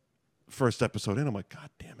first episode in, I'm like, God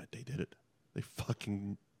damn it, they did it. They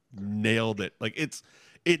fucking nailed it. Like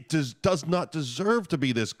it does not deserve to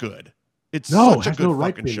be this good. It's such a good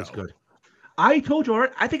fucking show. Good. I told you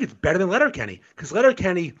already, I think it's better than Letterkenny because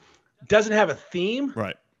Letterkenny doesn't have a theme.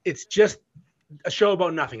 Right. It's just a show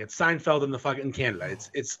about nothing. It's Seinfeld in Canada.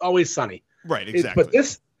 It's always sunny. Right, exactly. But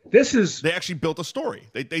this is they actually built a story.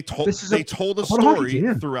 They told a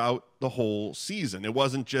story throughout the whole season. It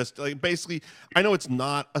wasn't just like basically. I know it's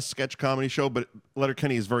not a sketch comedy show, but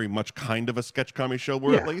Letterkenny is very much kind of a sketch comedy show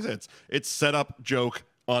where like I said, it's set up, joke,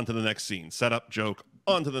 on to the next scene. Set up, joke,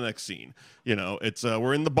 on to the next scene. You know, it's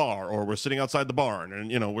we're in the bar or we're sitting outside the barn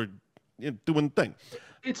and we're doing the thing.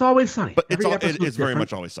 It's always sunny. But it's very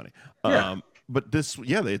much always sunny. But this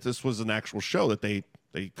was an actual show that they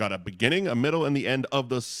got a beginning, a middle, and the end of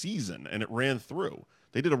the season, and it ran through.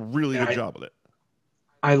 They did a really good job with it.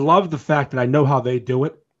 I love the fact that I know how they do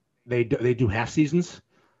it. They do half seasons.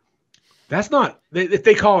 That's not if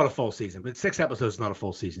they call it a full season, but 6 episodes is not a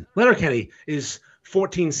full season. Letterkenny is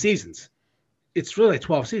 14 seasons. It's really like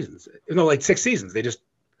 12 seasons. No, like 6 seasons. They just.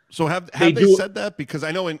 So have they said that? Because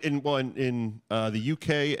I know in the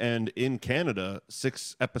UK and in Canada,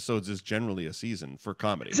 6 episodes is generally a season for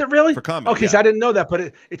comedy. Is it really? For comedy. Okay, so I didn't know that,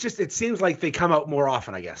 but it seems like they come out more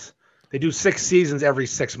often, I guess. They do 6 seasons every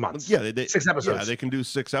 6 months. Yeah, 6 episodes. Yeah, they can do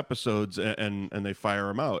 6 episodes and they fire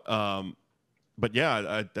them out. But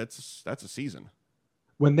yeah, that's a season.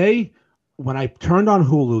 When I turned on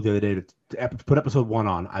Hulu the other day to put episode 1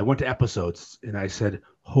 on, I went to episodes and I said,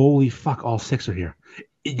 "Holy fuck, all 6 are here."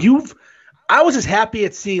 I was as happy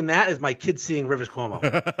at seeing that as my kids seeing Rivers Cuomo.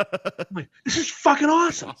 I'm like, this is fucking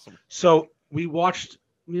awesome. So me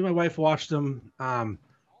and my wife watched them,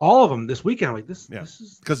 all of them this weekend. I'm like, this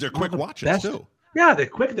is because they're quick watches too. Yeah, they're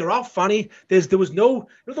quick. They're all funny. There was no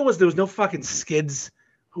fucking skids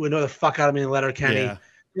who would know the fuck out of me in Letterkenny. Yeah.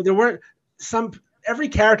 There weren't every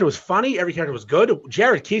character was funny. Every character was good.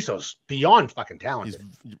 Jared Keeso's beyond fucking talented.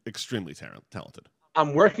 He's extremely talented.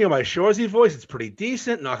 I'm working on my Shoresy voice. It's pretty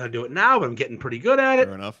decent. Not going to do it now, but I'm getting pretty good at it.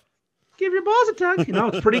 Fair enough. Give your balls a tug.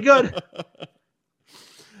 It's pretty good.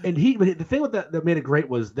 But the thing with that made it great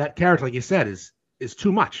was that character, like you said, is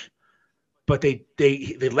too much. But they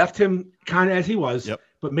left him kind of as he was,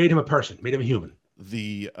 but made him a person, made him a human.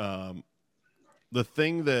 The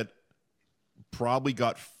thing that probably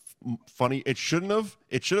got funny, it should have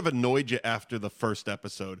annoyed you after the first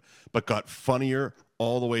episode, but got funnier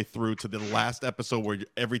all the way through to the last episode where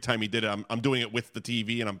every time he did it, I'm doing it with the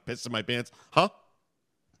TV and I'm pissing my pants. Huh?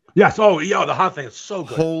 Yes. Oh, yo, the Han thing is so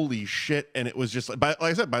good. Holy shit! And it was just like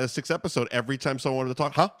I said, by the 6th episode, every time someone wanted to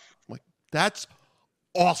talk, I'm like, that's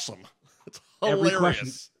awesome. It's hilarious. Every question.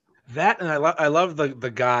 That, and I love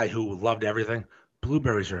the guy who loved everything.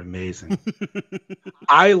 Blueberries are amazing.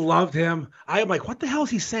 I loved him. I'm like, what the hell is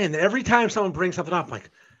he saying? That every time someone brings something up, I'm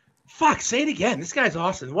like, fuck, say it again. This guy's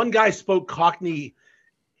awesome. One guy spoke Cockney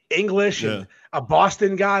English, and a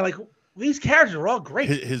Boston guy. Like, these characters are all great.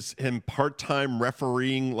 Him part-time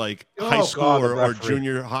refereeing like high school or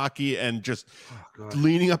junior hockey, and just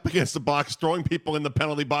leaning up against the box, throwing people in the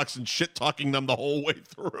penalty box and shit talking them the whole way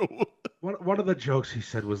through. One of the jokes he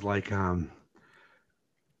said was like,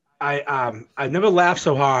 I never laughed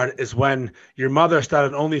so hard as when your mother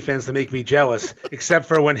started OnlyFans to make me jealous, except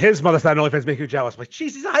for when his mother started OnlyFans to make me jealous. I'm like,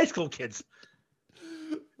 geez, these are high school kids.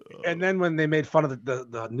 And then when they made fun of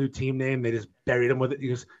the new team name, they just buried him with it. He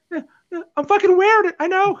goes, yeah, I'm fucking wearing it. I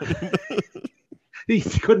know. He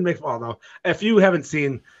couldn't make fun. No. If you haven't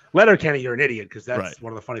seen Letterkenny, you're an idiot, because that's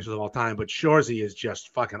one of the funniest shows of all time. But Shoresy is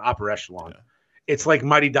just fucking upper echelon. Yeah. It's like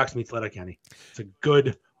Mighty Ducks meets Letterkenny. It's a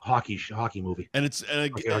good hockey movie. And it's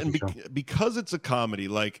because it's a comedy.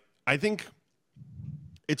 Like, I think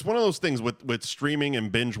it's one of those things with streaming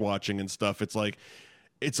and binge watching and stuff. It's like,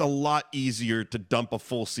 it's a lot easier to dump a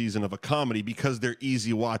full season of a comedy because they're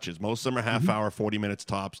easy watches. Most of them are half hour, 40 minutes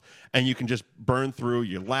tops, and you can just burn through.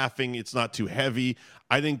 You're laughing. It's not too heavy.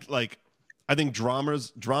 I think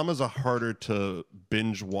dramas are harder to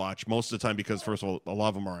binge watch most of the time because, first of all, a lot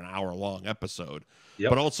of them are an hour long episode.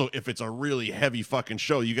 Yep. But also, if it's a really heavy fucking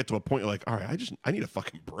show, you get to a point you're like, all right, I need a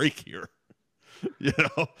fucking break here. You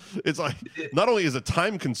know, it's like, not only is it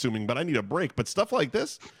time consuming, but I need a break. But stuff like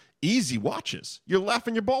this, easy watches. You're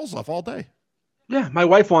laughing your balls off all day. Yeah, my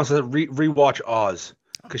wife wants to rewatch Oz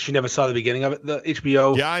because she never saw the beginning of it, the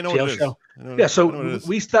HBO. Yeah, I know what it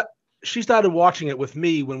show. She started watching it with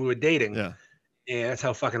me when we were dating. Yeah, and that's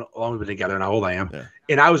how fucking long we've been together and how old I am. Yeah.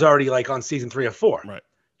 And I was already like on season 3 or 4. Right.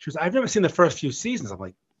 She was, I've never seen the first few seasons. I'm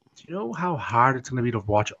like, do you know how hard it's going to be to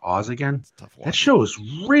watch Oz again? It's a tough watch. That show is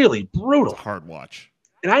really brutal. It's a hard watch.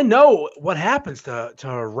 And I know what happens to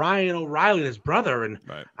Ryan O'Reilly and his brother, and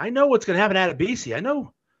I know what's going to happen to Adebisi. I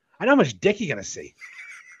know how much dick you're going to see.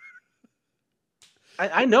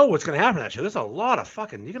 I know what's going to happen to that show. There's a lot of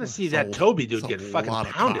fucking. You're going to see that Toby dude get fucking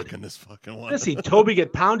pounded. In this fucking one. You're going to see Toby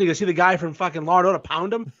get pounded. You're going to see the guy from fucking Law & Order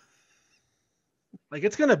pound him. Like,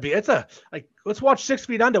 it's going to be. Let's watch 6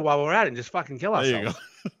 Feet Under while we're at it and just fucking kill ourselves.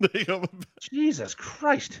 There you go. Jesus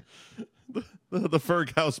Christ. The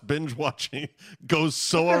Ferg House binge watching goes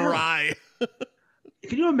so awry.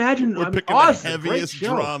 Can you imagine? We're picking the heaviest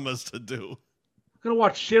dramas to do. We're going to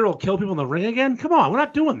watch Cheryl kill people in the ring again? Come on, we're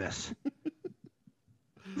not doing this.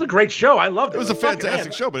 It's a great show. I loved it. It was a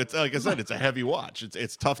fantastic show, but it's like I said, it's a heavy watch.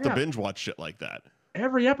 It's tough to binge watch shit like that.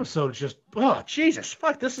 Every episode is just, oh, Jesus,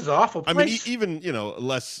 fuck, this is an awful place. I mean, even,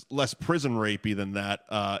 less prison rapey than that.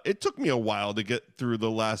 It took me a while to get through the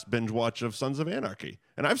last binge watch of Sons of Anarchy.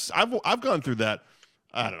 And I've gone through that,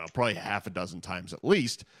 I don't know, probably half a dozen times at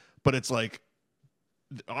least. But it's like,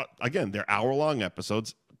 again, they're hour-long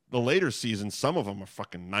episodes. The later seasons, some of them are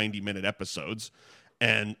fucking 90-minute episodes.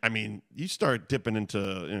 And, I mean, you start dipping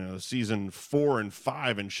into, season 4 and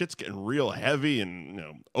 5, and shit's getting real heavy,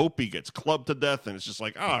 and, Opie gets clubbed to death, and it's just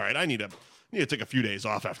like, all right, I need to take a few days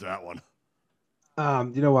off after that one.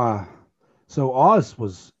 So Oz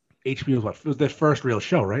was HBO's it was their first real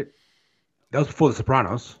show, right? That was before The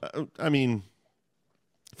Sopranos. I mean,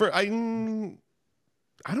 I don't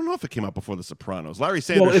know if it came out before The Sopranos. Larry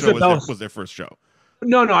Sanders' show was their first show.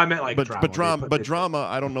 No, I meant like drama. But drama,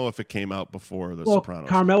 I don't know if it came out before The Sopranos.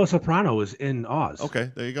 Carmela Soprano was in Oz.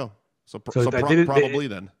 Okay, there you go. So probably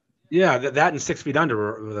then. Yeah, that and 6 Feet Under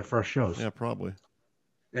were the first shows. Yeah, probably.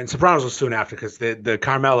 And Sopranos was soon after because the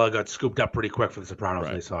Carmela got scooped up pretty quick for The Sopranos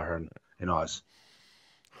when they saw her in Oz.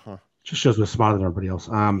 Huh. Just shows we're smarter than everybody else.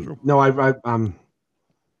 Sure. No,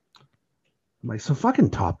 so fucking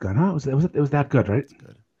Top Gun, huh? It was that good, right? It's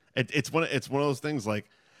good. It's one of those things like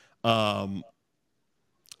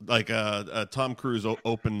Tom Cruise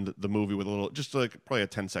opened the movie with probably a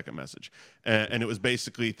 10-second message, and it was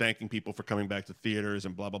basically thanking people for coming back to theaters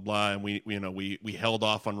and blah blah blah. And we held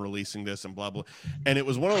off on releasing this and blah blah. And it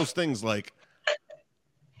was one of those things like,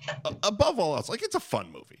 above all else, like, it's a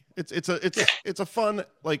fun movie. It's a fun,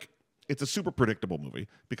 like, it's a super predictable movie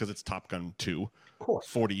because it's Top Gun 2,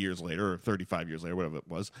 40 years later or 35 years later, whatever it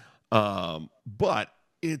was. But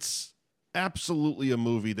it's absolutely a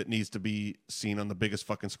movie that needs to be seen on the biggest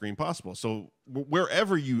fucking screen possible. So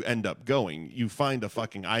wherever you end up going, you find a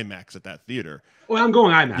fucking IMAX at that theater. Well, I'm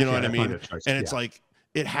going IMAX. You know what I mean? And it's like,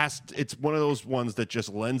 it's one of those ones that just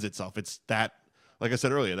lends itself. It's that like I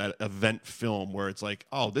said earlier, that event film where it's like,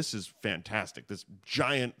 oh, this is fantastic. This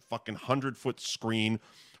giant fucking 100-foot screen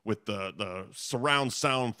with the surround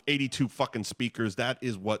sound, 82 fucking speakers. That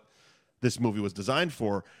is what this movie was designed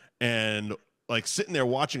for. And like sitting there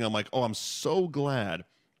watching, I'm like, oh, I'm so glad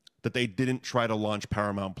that they didn't try to launch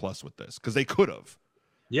Paramount Plus with this, because they could have.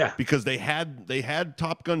 Yeah. Because they had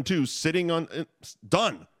Top Gun 2 sitting on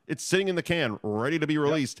done. It's sitting in the can, ready to be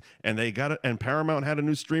released, and they got it. And Paramount had a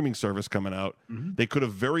new streaming service coming out. Mm-hmm. They could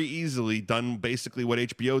have very easily done basically what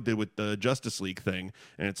HBO did with the Justice League thing,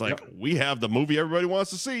 and it's like, we have the movie everybody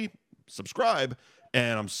wants to see. Subscribe.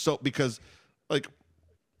 And I'm so, because like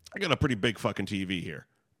I got a pretty big fucking TV here,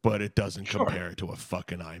 but it doesn't compare to a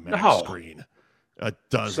fucking IMAX screen. It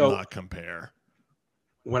does not compare.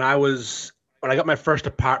 When I got my first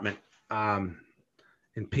apartment,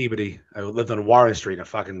 in Peabody, I lived on Warren Street, a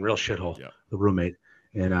fucking real shithole. Yeah. The roommate,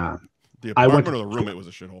 and the apartment or the roommate was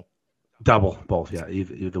a shithole. Double, both. Yeah,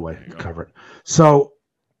 either way, cover it. So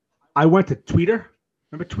I went to Tweeter.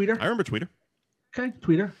 Remember Tweeter? I remember Tweeter. Okay,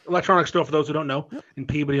 Tweeter, electronic store for those who don't know, in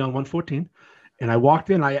Peabody on 114. And I walked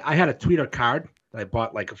in. I had a Tweeter card that I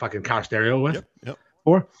bought like a fucking car stereo with.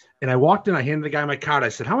 And I walked in. I handed the guy my card. I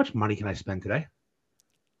said, "How much money can I spend today?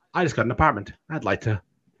 I just got an apartment. I'd like to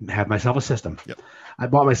have myself a system." Yep. I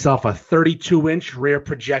bought myself a 32-inch rear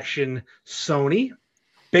projection Sony,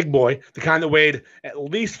 big boy, the kind that weighed at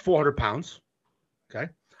least 400 pounds. Okay.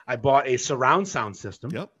 I bought a surround sound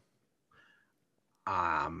system. Yep.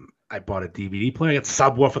 I bought a DVD player. I got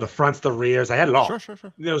subwoofer for the fronts, the rears. I had it all. Sure.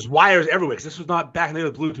 There was wires everywhere, because this was not back in the day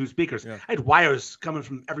with Bluetooth speakers. Yeah. I had wires coming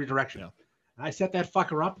from every direction. Yeah. And I set that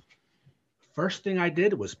fucker up. First thing I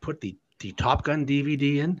did was put the Top Gun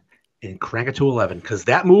DVD in and crank it to 11, because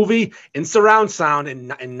that movie in surround sound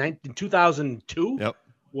in 2002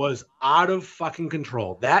 was out of fucking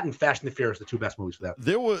control. That and Fast and the Furious, the two best movies for that.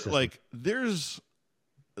 There was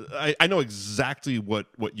I know exactly what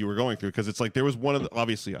you were going through, because it's like there was one of the,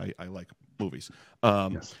 obviously I like movies.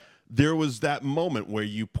 There was that moment where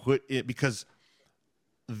you put it, because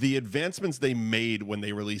the advancements they made when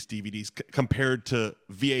they released DVDs compared to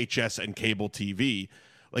VHS and cable TV.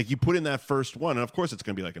 Like, you put in that first one, and of course it's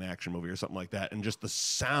going to be like an action movie or something like that, and just the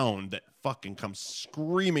sound that fucking comes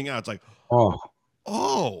screaming out. It's like,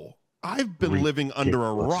 oh, I've been living under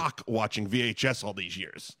a rock watching VHS all these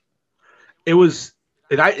years. It was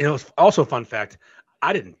also a fun fact.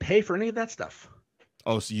 I didn't pay for any of that stuff.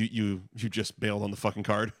 Oh, so you just bailed on the fucking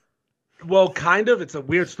card? Well, kind of. It's a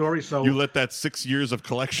weird story. So you let that 6 years of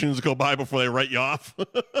collections go by before they write you off?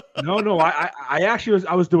 No. I actually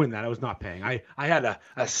was doing that. I was not paying. I had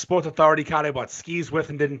a Sports Authority card I bought skis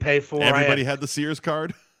with and didn't pay for. Everybody had the Sears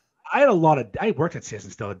card? I worked at Sears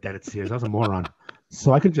and still had debt at Sears. I was a moron.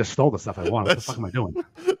 So I could just stole the stuff I wanted. What the fuck am I doing?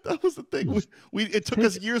 That was the thing. It took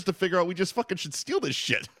us years to figure out we just fucking should steal this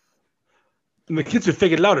shit. And the kids who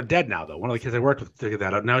figured it out are dead now, though. One of the kids I worked with figured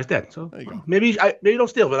that out. Now he's dead. So maybe don't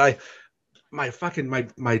steal, but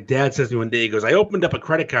my dad says to me one day, he goes, "I opened up a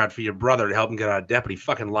credit card for your brother to help him get out of debt, but he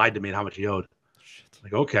fucking lied to me and how much he owed."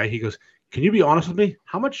 Like, okay. He goes, "Can you be honest with me?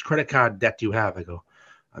 How much credit card debt do you have?" I go,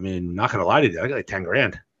 "I mean, not going to lie to you. I got like 10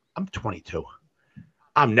 grand. I'm 22.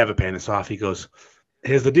 I'm never paying this off." He goes,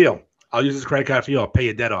 "Here's the deal. I'll use this credit card for you. I'll pay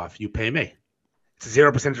your debt off. You pay me. It's a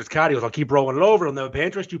 0% interest card." He goes, "I'll keep rolling it over. I'll never pay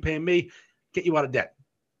interest. You pay me. Get you out of debt."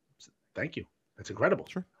 I said, "Thank you. That's incredible."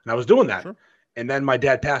 Sure. And I was doing that. Sure. And then my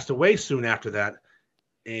dad passed away soon after that.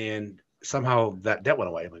 And somehow that debt went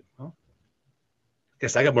away. I'm like, well,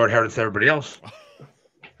 guess I got more inheritance than everybody else.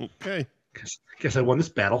 Okay. Guess I won this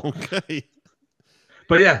battle. Okay.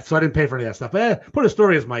 But yeah, so I didn't pay for any of that stuff. Point of the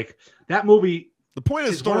story is, Mike, that movie. The point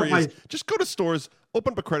of the story is just go to stores,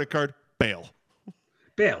 open up a credit card, bail.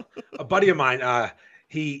 A buddy of mine,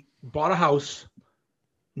 he bought a house,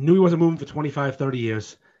 knew he wasn't moving for 25, 30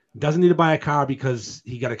 years, doesn't need to buy a car because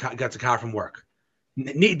he gets a car from work.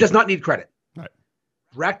 Does not need credit. Right.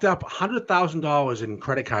 Racked up $100,000 in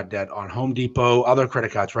credit card debt on Home Depot, other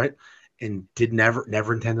credit cards, right? And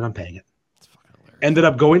never intended on paying it. Ended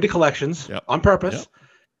up going to collections on purpose,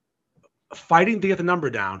 fighting to get the number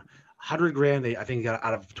down. 100 grand, I think he got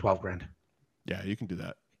out of 12 grand. Yeah, you can do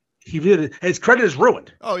that. His credit is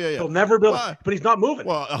ruined. Oh, yeah. He'll never build, but he's not moving.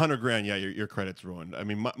 Well, 100 grand, yeah, your credit's ruined. I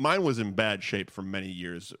mean, mine was in bad shape for many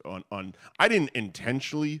years. I didn't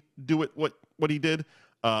intentionally do it what he did,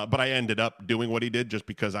 but I ended up doing what he did just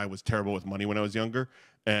because I was terrible with money when I was younger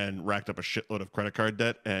and racked up a shitload of credit card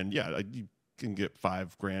debt. And yeah, you can get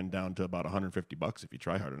 5 grand down to about $150 if you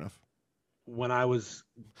try hard enough. When I was,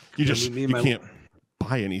 you can't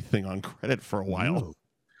buy anything on credit for a while. No.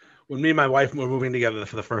 When me and my wife were moving together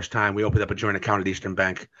for the first time, we opened up a joint account at Eastern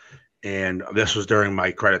Bank, and this was during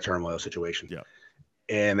my credit turmoil situation. Yeah.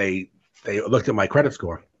 and they looked at my credit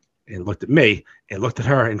score and looked at me and looked at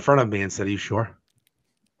her in front of me and said, "Are you sure?"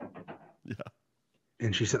 Yeah.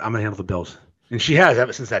 And she said, "I'm gonna handle the bills." And she has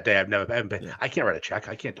ever since that day. I haven't been. Yeah. I can't write a check.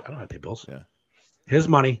 I don't know how to pay bills. Yeah. His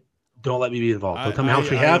money. Don't let me be involved. Don't tell me how much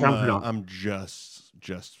we have. I'm just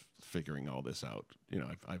figuring all this out. You know,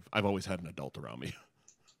 I've always had an adult around me.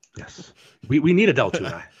 Yes, we need adults too.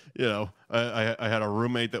 You know, I had a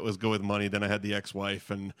roommate that was good with money. Then I had the ex-wife,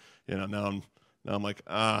 and you know, now I'm like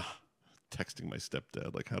texting my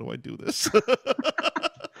stepdad, like, how do I do this?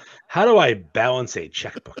 How do I balance a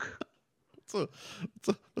checkbook?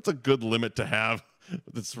 That's a good limit to have.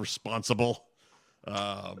 That's responsible.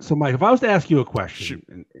 So, Mike, if I was to ask you a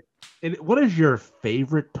question, and what is your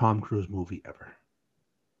favorite Tom Cruise movie ever?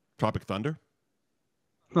 Tropic Thunder?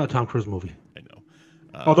 It's not a Tom Cruise movie. I know.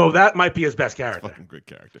 Although that might be his best character. Fucking great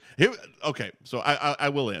character. Okay, so I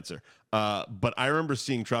will answer. But I remember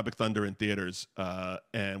seeing Tropic Thunder in theaters,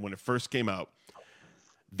 and when it first came out,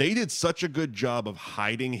 they did such a good job of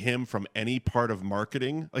hiding him from any part of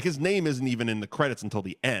marketing. Like, his name isn't even in the credits until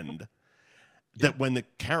the end. That when the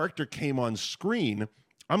character came on screen,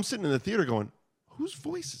 I'm sitting in the theater going, whose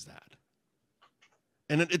voice is that?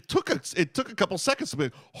 And it took a couple seconds to be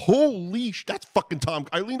like, holy that's fucking Tom.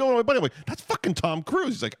 I leaned over to my buddy, I'm like, that's fucking Tom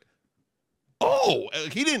Cruise. He's like, oh,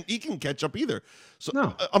 he can catch up either. So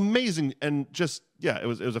no. Amazing. And just, yeah, it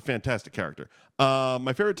was a fantastic character.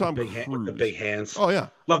 My favorite Tom Cruise. The big hands. Oh yeah.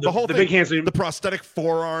 Love the whole thing. Big hands. The prosthetic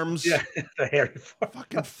forearms. Yeah. The hairy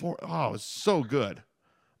fucking oh, it's so good.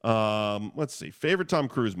 Let's see. Favorite Tom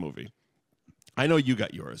Cruise movie. I know you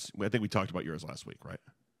got yours. I think we talked about yours last week, right?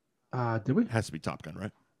 Did we? It has to be Top Gun,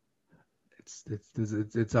 right? It's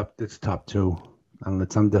up. It's top two.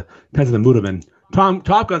 It's on the depends on the mood I'm in.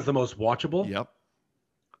 Top Gun's the most watchable. Yep.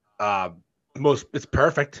 It's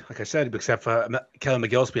perfect, like I said, except for Kelly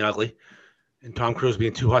McGillis being ugly and Tom Cruise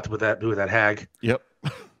being too hot to do with that hag. Yep.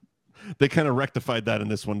 They kind of rectified that in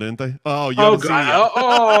this one, didn't they? Oh, you haven't seen it.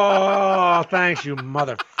 Oh, thanks, you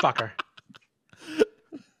motherfucker.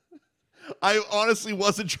 I honestly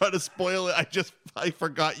wasn't trying to spoil it. I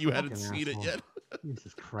forgot you hadn't seen it yet.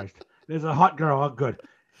 Jesus Christ. There's a hot girl. Oh, good.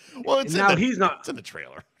 Well, he's not. It's in the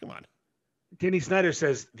trailer. Come on. Danny Snyder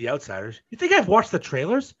says, The Outsiders. You think I've watched the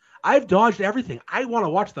trailers? I've dodged everything. I want to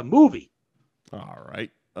watch the movie. All right.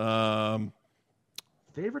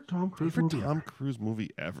 Favorite Tom Cruise movie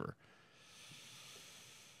ever?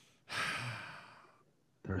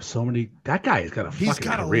 There are so many. That guy has got a fucking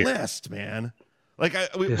career. A list, man. Like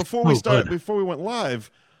before we went live,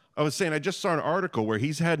 I was saying I just saw an article where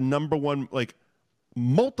he's had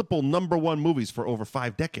multiple number one movies for over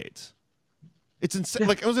 5 decades. It's insane.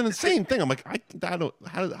 Like, it was an insane thing. I'm like, I don't.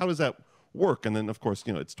 How does that work? And then of course,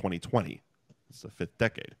 you know, it's 2020. It's the 5th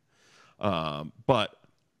decade. But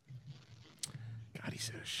God, he's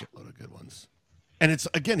had a shitload of good ones. And it's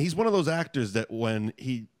he's one of those actors that when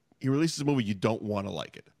he releases a movie, you don't want to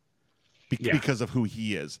like it. Because of who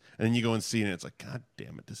he is, and then you go and see it, and it's like, God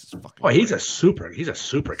damn it, this is fucking. Oh, he's a super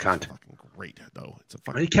cunt. Fucking great though. It's a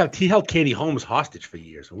fucking. He held Katie Holmes hostage for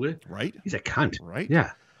years, right? He's a cunt, right?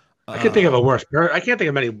 Yeah. I can't think of a worse. I can't think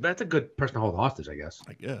of many. That's a good person to hold hostage, I guess.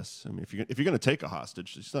 I mean, if you're gonna take a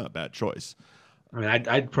hostage, it's not a bad choice. I mean,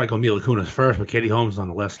 I'd probably go Mila Kunis first, but Katie Holmes is on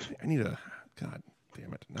the list. God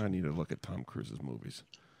damn it! Now I need to look at Tom Cruise's movies.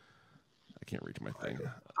 I can't reach my thing.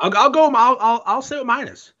 I'll say what mine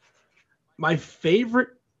is. My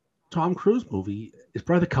favorite Tom Cruise movie is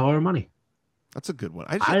probably The Color of Money. That's a good one.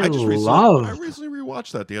 I recently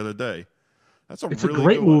rewatched that the other day. It's a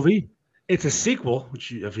great movie. It's a sequel,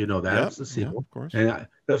 which if you know that, it's a sequel. Yeah, of course. And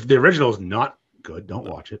the original is not good. Don't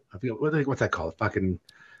watch it. I forget what's that called? Fucking.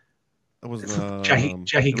 That was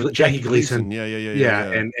Jackie Gleason.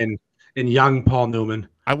 Yeah. And young Paul Newman.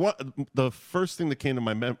 The first thing that came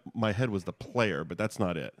to my head was The Player, but that's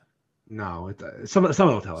not it. No, someone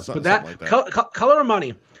will tell us. But that, Color of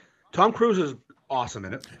Money, Tom Cruise is awesome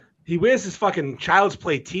in it. He wears his fucking Child's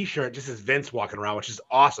Play T-shirt just as Vince walking around, which is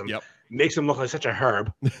awesome. Yep. Makes him look like such a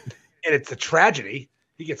herb. And it's a tragedy.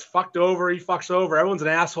 He gets fucked over. He fucks over. Everyone's an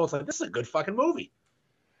asshole. It's like, this is a good fucking movie.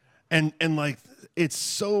 And like, it's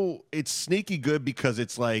sneaky good because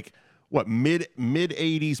it's like, what, mid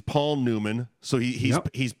 80s Paul Newman. So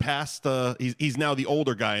he's past he's now the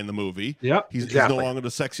older guy in the movie. Yep. He's no longer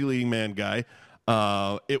the sexy leading man guy.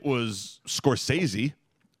 It was Scorsese,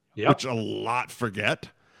 which a lot forget.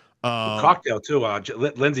 Cocktail too.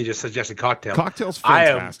 Lindsay just suggested Cocktail. Cocktail's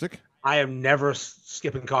fantastic. I am never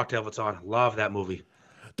skipping Cocktail if it's on. Love that movie.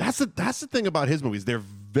 That's the thing about his movies. They're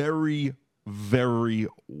very, very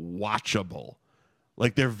watchable.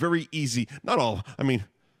 Like, they're very easy. Not all. I mean,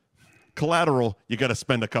 Collateral, you got to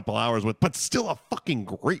spend a couple hours with, but still a fucking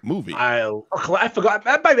great movie. I forgot.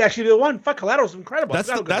 That might be actually the one. Fuck, Collateral's incredible.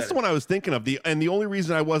 That's the one I was thinking of. And the only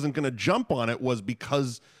reason I wasn't going to jump on it was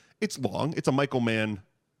because it's long. It's a Michael Mann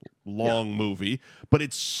long movie, but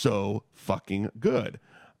it's so fucking good.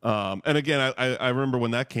 And again, I remember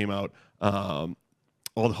when that came out, all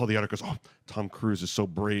the articles, Tom Cruise is so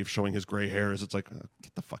brave showing his gray hairs. It's like,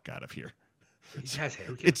 get the fuck out of here.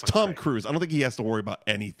 It's Tom Cruise. I don't think he has to worry about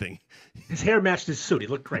anything. His hair matched his suit. He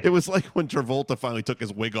looked great. It was like when Travolta finally took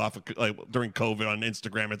his wig off during COVID on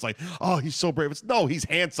Instagram. It's like, oh, he's so brave. No, he's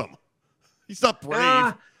handsome. He's not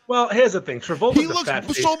brave. Well, here's the thing. Travolta. He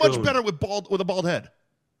looks so much better with a bald head.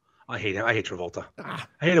 I hate him. I hate Travolta. I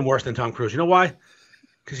hate him worse than Tom Cruise. You know why?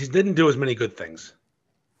 Because he didn't do as many good things.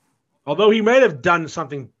 Although he might have done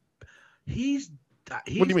something, he's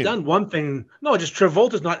done one thing. No, just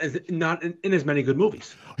Travolta's not in as many good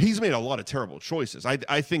movies. He's made a lot of terrible choices.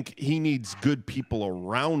 I think he needs good people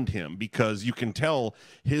around him because you can tell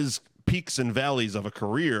his peaks and valleys of a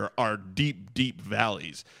career are deep, deep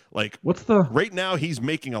valleys. Like right now, he's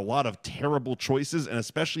making a lot of terrible choices, and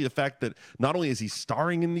especially the fact that not only is he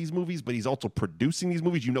starring in these movies, but he's also producing these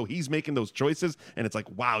movies. You know, he's making those choices, and it's like,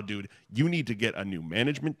 wow, dude, you need to get a new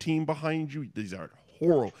management team behind you. These are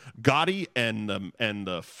horrible. Gotti and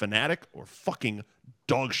the Fanatic are fucking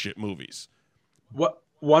dog shit movies.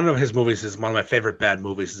 One of his movies is one of my favorite bad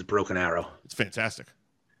movies. Is Broken Arrow. It's fantastic.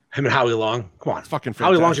 Him and Howie Long. Come on. It's fucking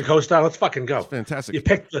fantastic. Howie Long's your co-star. Let's fucking go. It's fantastic. You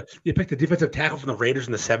picked the defensive tackle from the Raiders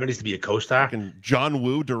in the 70s to be a co-star. Fucking John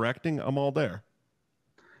Woo directing. I'm all there.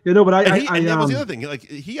 You know, but that was the other thing. Like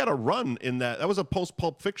he had a run in that. That was a post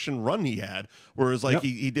Pulp Fiction run he had, where it was like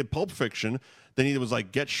he did Pulp Fiction, then he was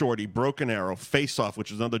like Get Shorty, Broken Arrow, Face Off,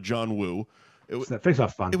 which is another John Woo. It was that Face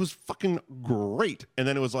Off fun. It was fucking great. And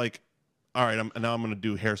then it was like, all right, now I'm going to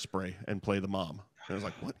do Hairspray and play the mom. And I was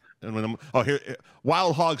like, what? And when here,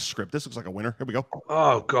 Wild Hogs script. This looks like a winner. Here we go.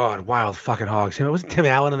 Oh God, Wild fucking Hogs. Wasn't Tim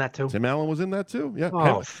Allen in that too? Tim Allen was in that too. Yeah.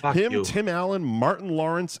 Oh, fuck you. Tim Allen, Martin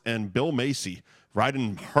Lawrence, and Bill Macy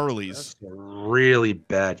riding Harleys. That's a really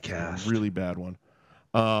bad cast. Really bad one.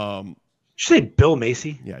 Did you say Bill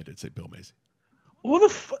Macy? Yeah, I did say Bill Macy. What the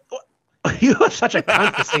fuck? You are such a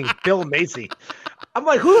cunt for saying Bill Macy. I'm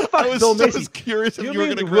like, who the fuck is Bill Macy? I was curious if you were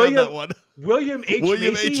going to grab that one. William H.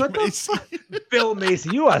 Macy? What the fuck? Bill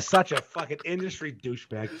Macy. You are such a fucking industry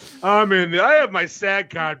douchebag. I have my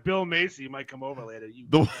SAG card. Bill Macy. You might come over later.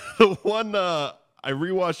 The one I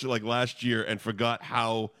rewatched it like last year and forgot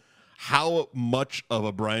how much of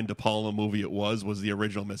a Brian De Palma movie it was the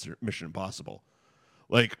original Mission Impossible.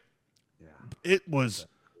 Like, it was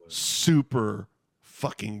super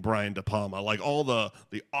fucking Brian De Palma. Like all the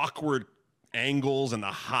awkward angles and the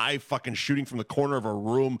high fucking shooting from the corner of a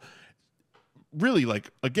room. Really,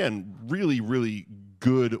 like, again, really, really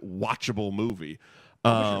good watchable movie.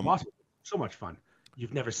 So much fun.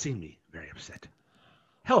 You've never seen me very upset.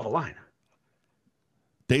 Hell of a line.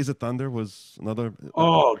 Days of Thunder was another.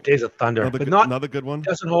 Days of Thunder, another good one.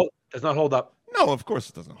 Does not hold up. No, of course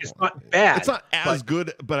it doesn't. It's not bad. It's not as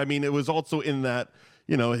good, but I mean, it was also in that.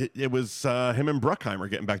 You know, it was him and Bruckheimer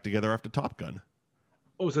getting back together after Top Gun.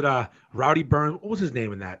 What was it? Rowdy Burns. What was his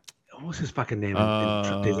name in that? What was his fucking name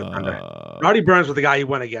in Days of Thunder? Rowdy Burns was the guy he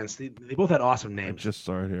went against. They both had awesome names. I just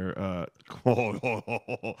saw it here.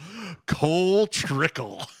 Cole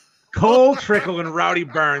Trickle. Cole Trickle and Rowdy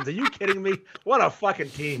Burns. Are you kidding me? What a fucking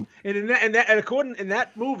team! And in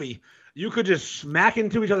that movie, you could just smack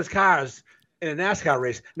into each other's cars in a NASCAR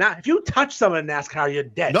race. Now, if you touch someone in NASCAR, you're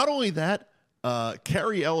dead. Not only that,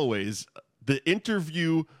 Carrie Elway's the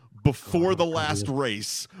interview before the last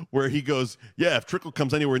race where he goes, yeah, if Trickle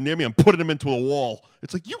comes anywhere near me, I'm putting him into a wall.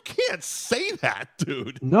 It's like, you can't say that,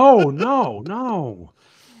 dude. No.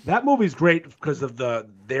 That movie's great because of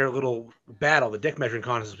their little battle, the dick measuring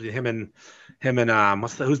contest between him and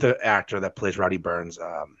who's the actor that plays Rowdy Burns?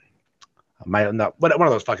 One of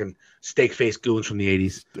those fucking steak faced goons from the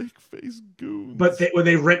 80s. Steak faced goons. But when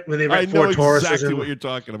they rent I know exactly what you're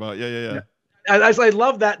talking about. Yeah. I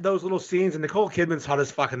love those little scenes, and Nicole Kidman's hot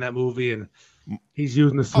as fuck in that movie, and he's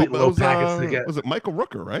using the sweet little packets to get. Was it Michael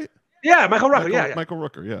Rooker, right? Yeah, Michael Rooker. Michael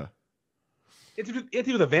Rooker, yeah.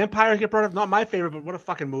 Interview with a Vampire get brought up. Not my favorite, but what a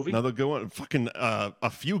fucking movie. Another good one. Fucking A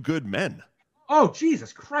Few Good Men. Oh,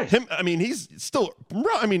 Jesus Christ. He's still.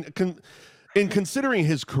 In considering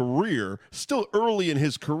his career, still early in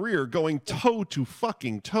his career, going toe to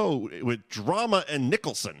fucking toe with drama and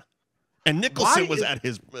Nicholson, and Nicholson was at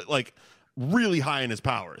his really high in his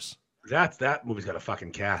powers. That movie's got a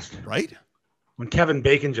fucking cast, right? When Kevin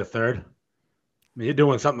Bacon's your third, you're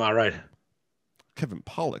doing something all right. Kevin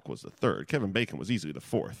Pollak was the third. Kevin Bacon was easily the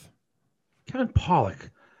fourth. Kevin Pollak.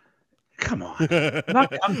 Come on.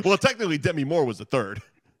 Well, technically, Demi Moore was the third.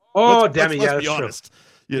 Oh, Demi, let's be honest.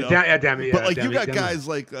 You know? Demi. But like Demi, you got Demi. guys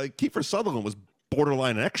like Kiefer Sutherland was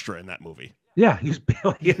borderline extra in that movie. Yeah, he's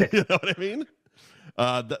barely in it. You know what I mean?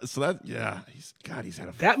 He's had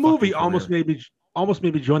a that movie career. almost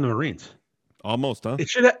made me join the Marines. Almost, huh? It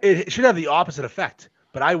should have the opposite effect.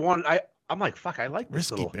 But I'm like, fuck, I like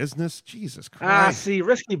this Risky Business. Jesus Christ. See,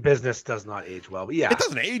 Risky Business does not age well. But yeah, it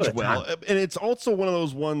doesn't age well, and it's also one of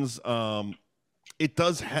those ones.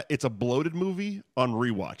 It's a bloated movie on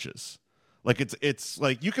rewatches. Like it's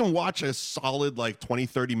like you can watch a solid like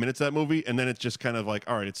 20-30 minutes of that movie, and then it's just kind of like,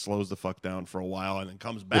 all right, it slows the fuck down for a while and then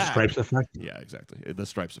comes back. The Stripes effect. Yeah, exactly. The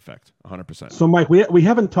Stripes effect, 100%. So, Mike, we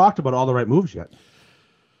haven't talked about All the Right Moves yet.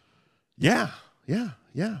 Yeah.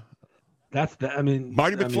 That's the. I mean,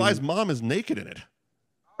 Marty McFly's mom is naked in it.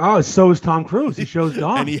 Oh, so is Tom Cruise. He shows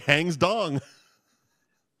dong, and he hangs dong.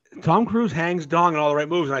 Tom Cruise hangs dong in All the Right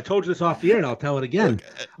Moves, and I told you this off the air, and I'll tell it again.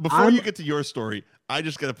 Look, before you get to your story, I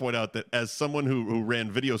just got to point out that as someone who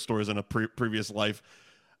ran video stores in a previous life,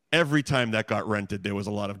 every time that got rented, there was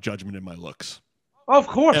a lot of judgment in my looks. Of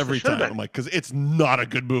course. Every time. I'm like, because it's not a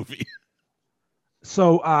good movie.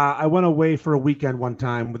 So I went away for a weekend one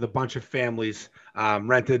time with a bunch of families,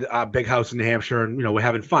 rented a big house in New Hampshire, and, we're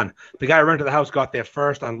having fun. The guy who rented the house got there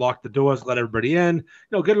first, unlocked the doors, let everybody in,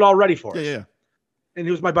 get it all ready for us. Yeah. And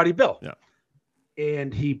he was my buddy Bill. Yeah.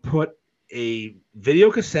 And he put a video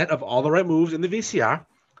cassette of All the Right Moves in the VCR,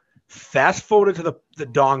 fast forwarded to the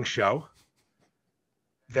Dong Show,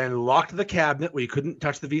 then locked the cabinet where you couldn't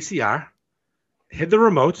touch the VCR, hid the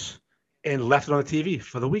remotes, and left it on the TV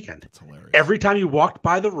for the weekend. That's hilarious. Every time you walked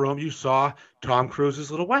by the room, you saw Tom Cruise's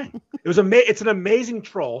little wang. It was it's an amazing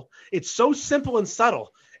troll. It's so simple and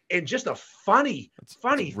subtle, and just a funny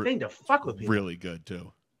thing to fuck with people. Really good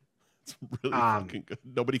too. It's really fucking good.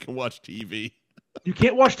 Nobody can watch TV. You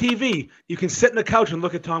can't watch TV. You can sit on the couch and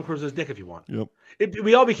look at Tom Cruise's dick if you want. Yep.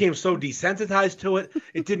 We all became so desensitized to it.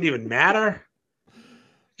 It didn't even matter.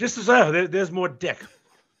 Just as there's more dick.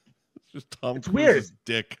 It's just Tom Cruise's weird.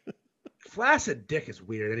 Dick. Flaccid dick is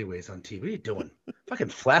weird anyways on TV. What are you doing? Fucking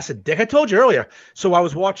flaccid dick. I told you earlier. So I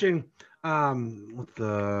was watching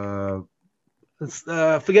Forgetting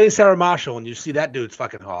Sarah Marshall, and you see that dude's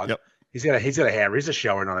fucking hog. Yep. He's got a hammer. He's a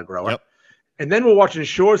shower, not a grower. Yep. And then we're watching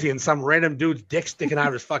Shoresy and some random dude's dick sticking out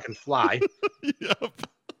of his fucking fly. Yep.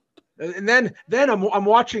 And then I'm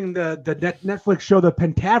watching the Netflix show The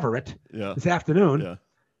Pentaverate this afternoon. Yeah.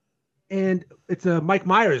 And it's a Mike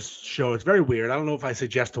Myers show. It's very weird. I don't know if I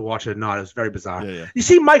suggest to watch it or not. It's very bizarre. Yeah. You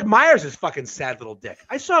see Mike Myers' fucking sad little dick.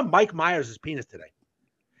 I saw Mike Myers' penis today.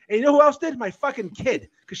 And you know who else did? My fucking kid,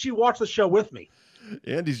 because she watched the show with me.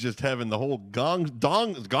 Andy's just having the whole dong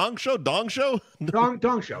show. Dong show. The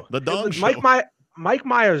dong show. Mike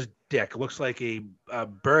Myers' dick looks like a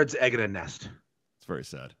bird's egg in a nest. It's very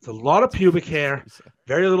sad. It's a lot of pubic hair,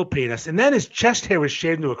 very little penis, and then his chest hair was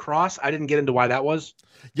shaved into a cross. I didn't get into why that was.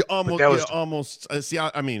 You almost see.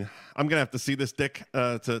 I mean, I'm gonna have to see this dick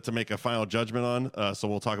to make a final judgment on. So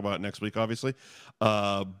we'll talk about it next week, obviously.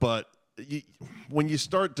 But when you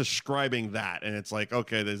start describing that, and it's like,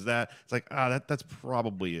 okay, there's that. It's like, that's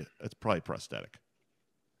probably prosthetic.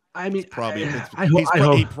 I mean,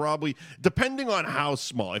 he probably, depending on how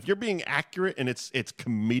small. If you're being accurate and it's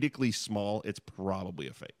comedically small, it's probably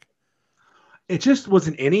a fake. It just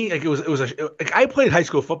wasn't any. Like like I played high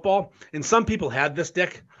school football, and some people had this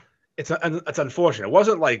dick. It's unfortunate. It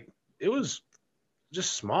wasn't like it was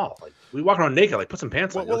just small. Like we walk around naked. Like put some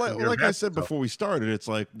pants on. Like I said before we started, it's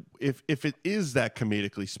like if it is that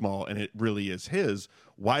comedically small and it really is his,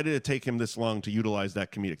 why did it take him this long to utilize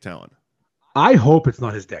that comedic talent? I hope it's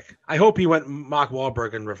not his dick. I hope he went Mark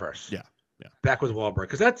Wahlberg in reverse. Yeah. Back with Wahlberg,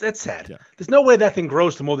 because that's sad. Yeah. There's no way that thing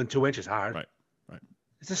grows to more than 2 inches hard. Right.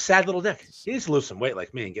 It's a sad little dick. He needs to lose some weight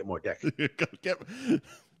like me and get more dick.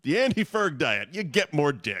 The Andy Ferg diet. You get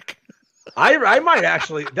more dick. I might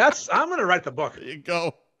actually. I'm going to write the book. There you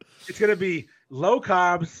go. It's going to be low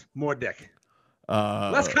carbs, more dick.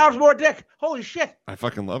 Less carbs, more dick. Holy shit! I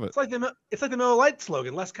fucking love it. It's like the Miller Lite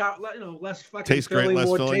slogan. Less carbs, less fucking tastes great, less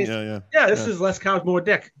filling. Yeah. This is less carbs, more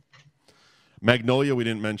dick. Magnolia, we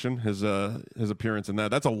didn't mention his appearance in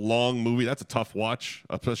that. That's a long movie. That's a tough watch,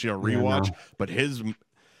 especially a rewatch. Yeah, but his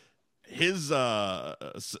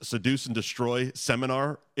Seduce and Destroy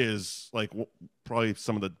seminar is like probably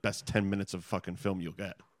some of the best 10 minutes of fucking film you'll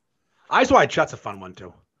get. Eyes Wide Shut's a fun one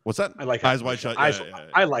too. What's that? I like Eyes Wide Shut. I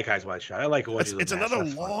like Eyes Wide Shut. I like it. It's another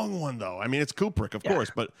long one though. I mean, it's Kubrick, of course,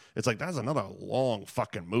 but it's like that's another long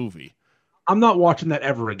fucking movie. I'm not watching that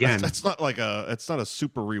ever again. It's not a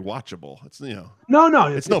super rewatchable. It's No.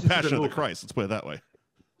 It's no Passion of the Christ. Let's put it that way.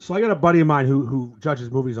 So I got a buddy of mine who judges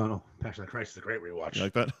movies on. Oh, Passion of the Christ is a great rewatch. You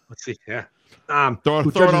like that? Let's see. Yeah. Throw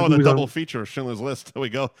it on with a double feature of Schindler's List. There we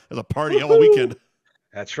go. There's a party all weekend.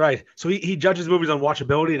 That's right. So he judges movies on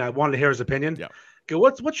watchability, and I wanted to hear his opinion. Yeah. Okay,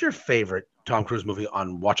 what's your favorite Tom Cruise movie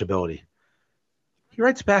on watchability? He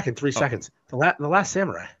writes back in 3 seconds. The Last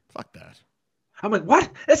Samurai. Fuck that. I'm like, what?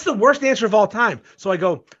 That's the worst answer of all time. So I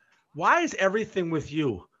go, why is everything with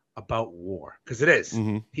you about war? Because it is.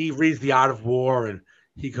 Mm-hmm. He reads The Art of War, and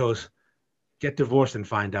he goes, get divorced and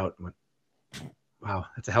find out. I went, wow,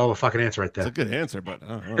 that's a hell of a fucking answer right there. It's a good answer, but I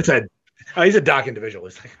don't know. He's a dark individual.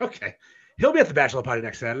 He's like, okay. He'll be at the bachelor party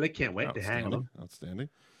next Saturday. Can't wait to hang with him. Outstanding.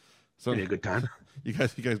 So it'll be a good time. You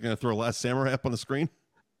guys gonna throw Last Samurai up on the screen?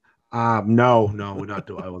 No, we're not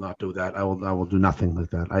do. I will not do that. I will do nothing like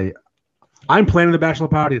that. I'm planning the bachelor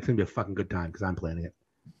party. It's gonna be a fucking good time because I'm planning it.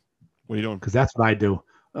 What are you doing? Because that's what I do.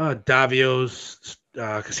 Davio's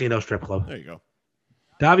Casino Strip Club. There you go.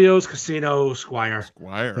 Davio's Casino Squire.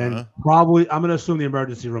 And probably I'm gonna assume the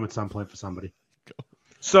emergency room at some point for somebody. Go.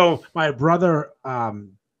 So my brother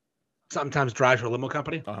sometimes drives for a limo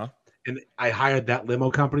company. Uh-huh. And I hired that limo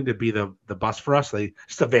company to be the bus for us.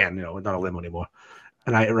 Just a van, not a limo anymore.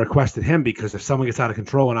 And I requested him because if someone gets out of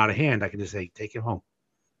control and out of hand, I can just say, take him home.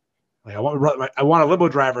 Like I want a limo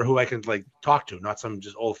driver who I can talk to, not some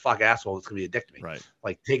just old fuck asshole that's gonna be a dick to me. Right.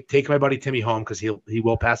 Like take my buddy Timmy home because he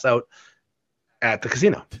will pass out at the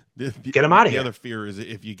casino. Get him out of here. The other fear is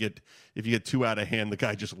if you get too out of hand, the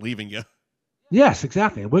guy just leaving you. Yes,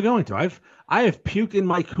 exactly. We're going to. I have puked in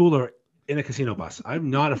my cooler in a casino bus. I'm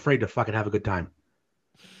not afraid to fucking have a good time.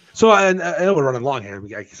 So I know we're running long here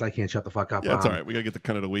because I can't shut the fuck up. Yeah, it's all right. We gotta get the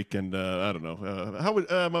kind of the weekend. I don't know. How would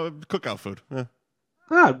cookout food?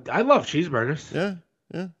 I love cheeseburgers.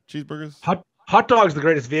 Yeah, cheeseburgers. Hot dog's the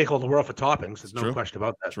greatest vehicle in the world for toppings. There's no question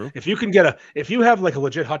about that. True. If you have like a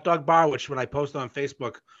legit hot dog bar, which when I posted on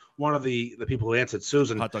Facebook, one of the people who answered,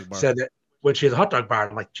 Susan, said that when she has a hot dog bar,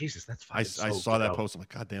 I'm like, Jesus, that's fine. I saw that post. I'm like,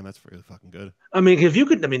 God damn, that's really fucking good. I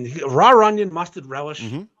mean, raw onion, mustard relish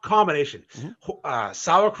combination,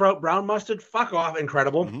 sauerkraut, brown mustard, fuck off,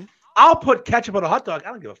 incredible. Mm-hmm. I'll put ketchup on a hot dog. I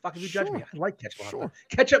don't give a fuck if you judge me. I like ketchup on a hot dog.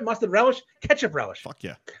 Ketchup, mustard relish, ketchup relish. Fuck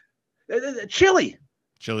yeah. Chili.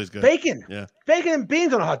 Chili's good. Bacon. Yeah. Bacon and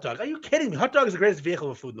beans on a hot dog. Are you kidding me? Hot dog is the greatest vehicle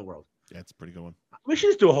of food in the world. Yeah, it's a pretty good one. We should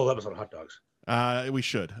just do a whole episode of hot dogs. We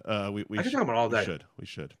should. We I can talk about all day. We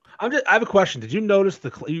should. I have a question. Did you notice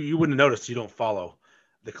you wouldn't have noticed, you don't follow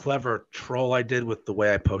the clever troll I did with the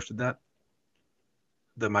way I posted that?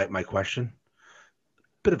 My question.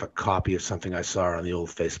 Bit of a copy of something I saw on the old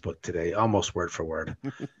Facebook today, almost word for word.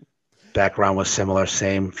 Background was similar,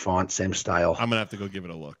 same font, same style. I'm gonna have to go give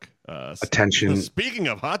it a look. Attention. Speaking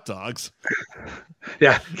of hot dogs,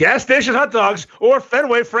 yeah, gas station hot dogs or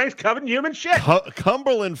Fenway Franks covered in human shit.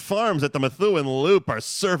 Cumberland Farms at the Methuen Loop are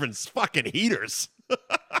serving fucking heaters.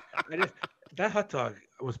 That hot dog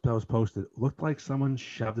that was posted looked like someone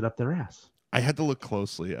shoved it up their ass. I had to look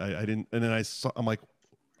closely. I didn't, and then I'm like,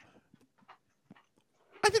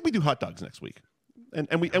 I think we do hot dogs next week.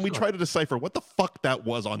 And we try to decipher what the fuck that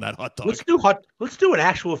was on that hot dog. Let's do an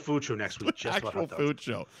actual food show next week. Just actual food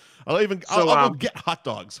show. I'll go get hot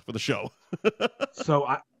dogs for the show. So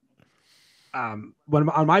when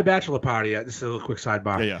on my bachelor party, this is a little quick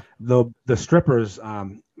sidebar. Yeah. The strippers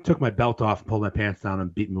took my belt off and pulled my pants down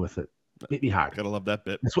and beat me with it. Beat me hard. Gotta love that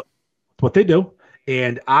bit. That's what they do.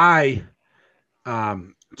 And I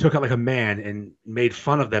took it like a man and made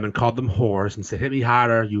fun of them and called them whores and said, hit me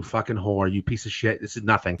harder, you fucking whore, you piece of shit. This is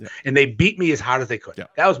nothing. Yeah. And they beat me as hard as they could. Yeah.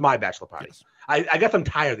 That was my bachelor party. Yes. I got them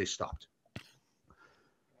tired. They stopped.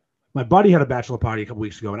 My buddy had a bachelor party a couple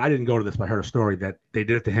weeks ago, and I didn't go to this, but I heard a story that they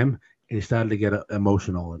did it to him, and he started to get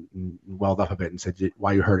emotional and welled up a bit and said,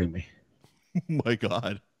 why are you hurting me? Oh, my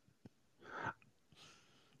God.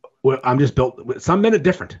 Well, I'm just built. Some men are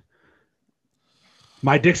different.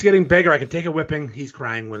 My dick's getting bigger. I can take a whipping. He's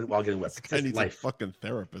crying while getting whipped. This guy needs a fucking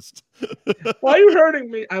therapist. Why are you hurting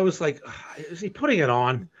me? I was like, is he putting it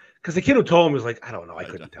on? Because the kid who told him was like, I don't know. I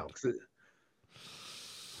couldn't tell.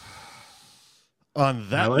 On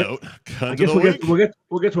that note, I guess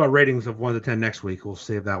we'll get to our ratings of 1 to 10 next week. We'll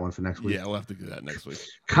save that one for next week. Yeah, we'll have to do that next week.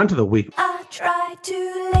 Cunt of the week. I try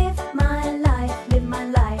to live my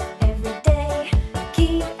life every day.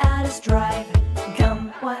 Keep out of strife. Come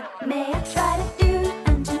what may, I try to do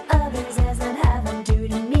unto others as I'd have them do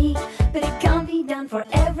to me. But it can't be done for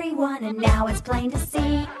everyone, and now it's plain to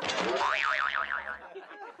see.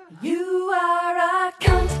 You are a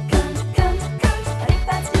cunt, cunt, cunt, cunt. But if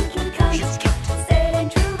that's stinking cunt, say it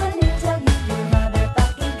ain't true, but it tell you you're a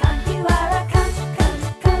motherfucking cunt. You are a cunt, cunt,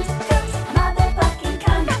 cunt, cunt, motherfucking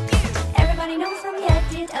cunt. Everybody knows from your head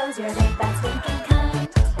to your toes you're a big fat stinking cunt.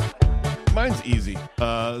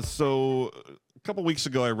 So a couple weeks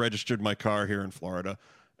ago, I registered my car here in Florida,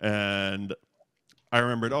 and I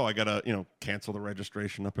remembered, I gotta cancel the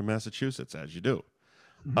registration up in Massachusetts, as you do.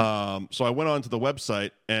 Mm-hmm. So I went onto the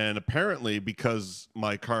website, and apparently, because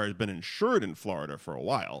my car has been insured in Florida for a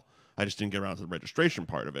while, I just didn't get around to the registration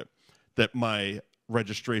part of it, that my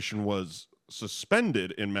registration was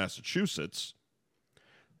suspended in Massachusetts.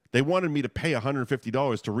 They wanted me to pay $150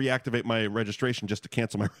 to reactivate my registration just to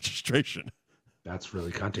cancel my registration. That's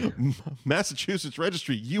really cunty. Massachusetts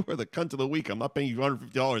Registry, you are the cunt of the week. I'm not paying you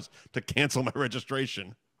 $150 to cancel my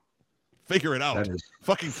registration. Figure it out.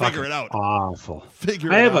 Fucking figure it out. Awful.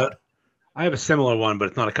 Figure it out. I have a similar one, but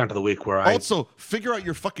it's not a cunt of the week where Also, figure out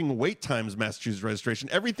your fucking wait times, Massachusetts registration.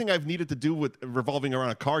 Everything I've needed to do with revolving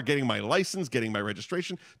around a car, getting my license, getting my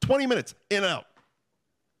registration, 20 minutes, in and out.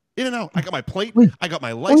 In and out. I got my plate. I got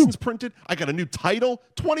my license printed. I got a new title.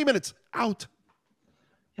 20 minutes, out.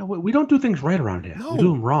 Yeah, we don't do things right around here. No, we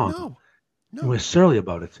do them wrong. No. We're surly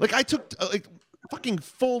about it. Like, I took,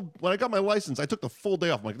 when I got my license, I took the full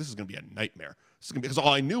day off. I'm like, this is going to be a nightmare. Because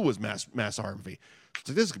all I knew was mass RMV.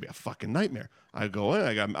 So this is gonna be a fucking nightmare. I go in,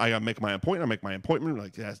 I got to make my appointment. I make my appointment.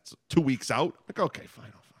 Like, it's 2 weeks out. Like, okay,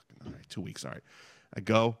 fine. All right, 2 weeks. All right. I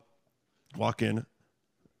go, walk in.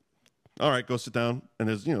 All right, go sit down. And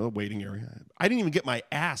there's, a waiting area. I didn't even get my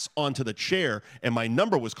ass onto the chair, and my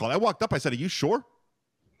number was called. I walked up. I said, "Are you sure?"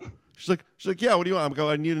 She's like, yeah. What do you want? I'm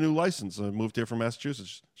going, I need a new license. I moved here from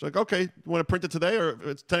Massachusetts. She's like, okay. You want to print it today, or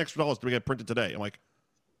it's $10 extra to get it printed today? I'm like,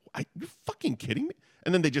 are you fucking kidding me?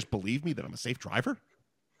 And then they just believe me that I'm a safe driver?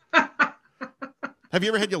 Have you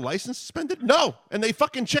ever had your license suspended? No. And they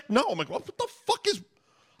fucking check no. I'm like, what the fuck is...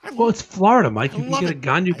 Well, it's Florida, Mike. You can get a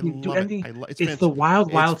gun. You can do anything. It's the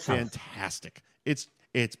wild South. Fantastic. It's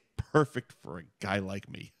perfect for a guy like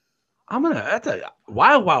me. That's a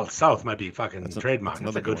wild South might be fucking trademark.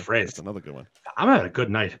 That's a good phrase. That's another good one. I'm having a good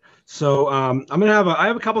night. So I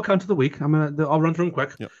have a couple cunts of the week. I'll run through them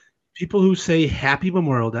quick. Yep. People who say Happy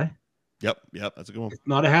Memorial Day. Yep, that's a good one. It's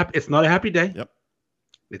not a happy day. Yep.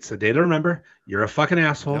 It's a day to remember. You're a fucking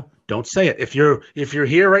asshole. Yep. Don't say it. If you're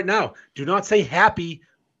here right now, do not say Happy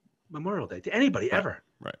Memorial Day to anybody ever.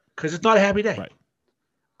 Right. Because it's not a happy day.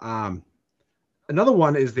 Right. Another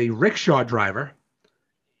one is the rickshaw driver.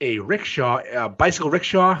 A bicycle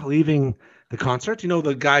rickshaw leaving the concert. You know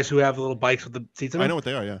the guys who have the little bikes with the seats in them? I know what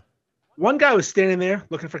they are, yeah. One guy was standing there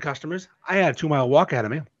looking for customers. I had a 2-mile walk ahead of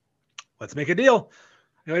me. Let's make a deal.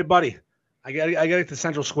 Hey, buddy, I got to get to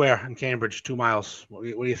Central Square in Cambridge, 2 miles. What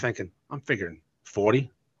are you thinking? I'm figuring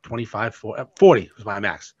 40, 25, 40 was my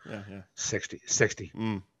max. Yeah. 60.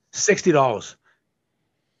 $60.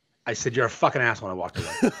 I said, you're a fucking asshole. And I walked away.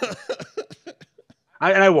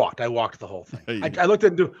 I walked the whole thing. I looked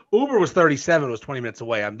at Uber was 37. It was 20 minutes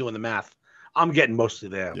away. I'm doing the math. I'm getting mostly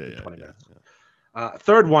there in 20 minutes. Yeah.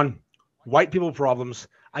 Third one, white people problems.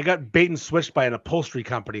 I got bait and switched by an upholstery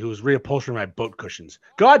company who was reupholstering my boat cushions.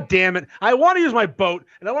 God damn it. I want to use my boat,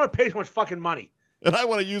 and I want to pay so much fucking money. And I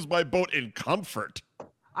want to use my boat in comfort.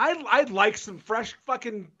 I'd like some fresh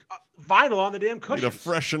fucking vinyl on the damn cushions. To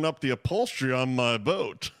freshen up the upholstery on my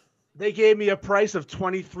boat. They gave me a price of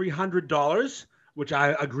 $2,300, which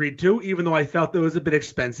I agreed to, even though I felt it was a bit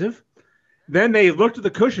expensive. Then they looked at the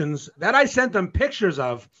cushions that I sent them pictures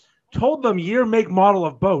of, told them year, make, model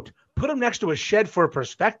of boat, put them next to a shed for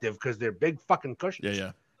perspective because they're big fucking cushions.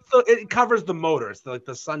 Yeah. So it covers the motor. It's like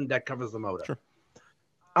the sun deck covers the motor. Sure.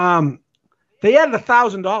 They added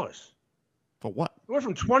 $1,000. For what? It went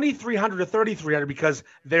from $2,300 to $3,300 because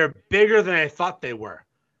they're bigger than I thought they were.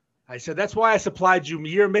 I said, that's why I supplied you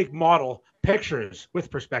year, make, model pictures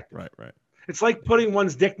with perspective. Right. It's like putting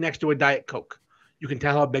one's dick next to a Diet Coke. You can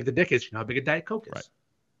tell how big the dick is. You know how big a Diet Coke is. Right.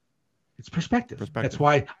 It's perspective. That's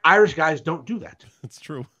why Irish guys don't do that. It's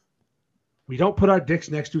true. We don't put our dicks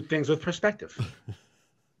next to things with perspective.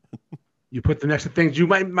 You put them next to things. You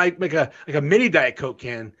might make a mini Diet Coke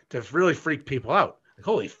can to really freak people out. Like,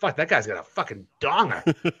 holy fuck, that guy's got a fucking donger.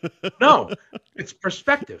 No, it's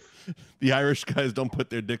perspective. The Irish guys don't put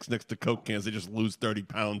their dicks next to Coke cans. They just lose 30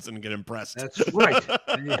 pounds and get impressed. That's right.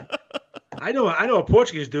 I know a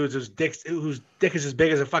Portuguese dude whose dick is as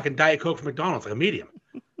big as a fucking Diet Coke from McDonald's, like a medium.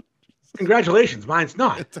 Congratulations, mine's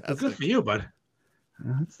not. Good for you, bud.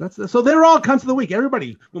 So they're all cunts of the week.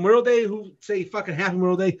 Everybody, Memorial Day, who say fucking Happy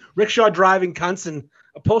Memorial Day, rickshaw driving cunts and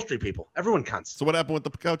upholstery people. Everyone cunts. So what happened with the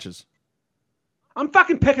couches? I'm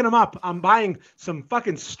fucking picking them up. I'm buying some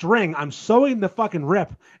fucking string. I'm sewing the fucking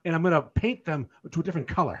rip, and I'm gonna paint them to a different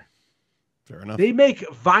color. Fair enough. They make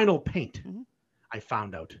vinyl paint. Mm-hmm. I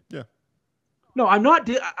found out. Yeah. No, I'm not.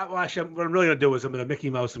 Actually, what I'm really gonna do is I'm gonna Mickey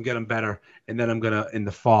Mouse and get them better, and then I'm gonna in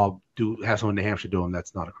the fall have someone in New Hampshire do them.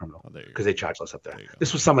 That's not a criminal because they charge less up there.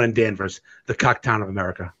 This was someone in Danvers, the cock town of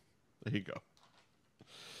America. There you go.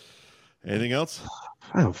 Anything else?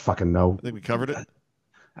 I don't fucking know. I think we covered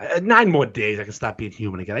it. 9 more days, I can stop being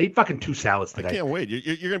human again. I ate fucking 2 salads today. I can't wait.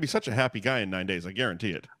 You're gonna be such a happy guy in 9 days. I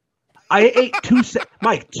guarantee it. I ate 2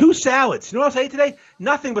 salads. You know what else I ate today?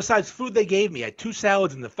 Nothing besides food they gave me. I had 2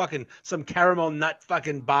 salads in the fucking some caramel nut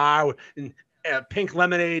fucking bar and pink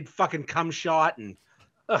lemonade fucking cum shot and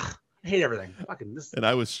I hate everything. Fucking this. And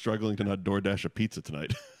I was struggling to not DoorDash a pizza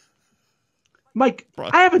tonight. Mike,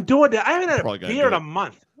 I haven't had a beer in a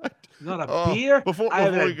month. Not a beer. Before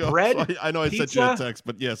we go, bread. I know I sent you a text,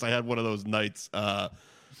 but yes, I had one of those nights.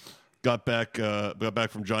 Got back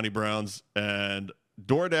from Johnny Brown's and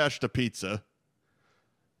DoorDashed a pizza.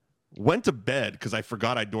 Went to bed because I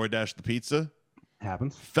forgot I DoorDashed the pizza.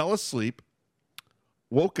 Happens. Fell asleep.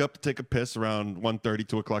 Woke up to take a piss around 1:30,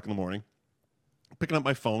 2 o'clock in the morning. Picking up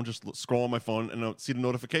my phone, just scrolling my phone, and I see the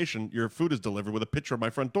notification: your food is delivered with a picture of my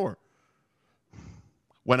front door.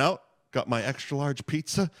 Went out, got my extra large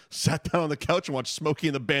pizza, sat down on the couch and watched Smokey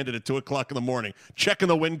and the Bandit at 2 o'clock in the morning. Checking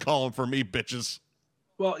the win column for me, bitches.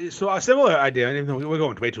 Well, so a similar idea. We're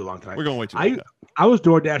going way too long tonight. We're going way too long. I was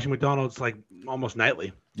DoorDashing McDonald's like almost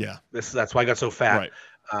nightly. Yeah. That's why I got so fat.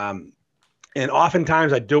 Right. And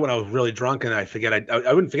oftentimes I do it when I was really drunk and I forget.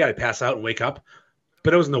 I wouldn't forget. I'd pass out and wake up.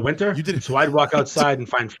 But it was in the winter. You did it. So I'd walk outside and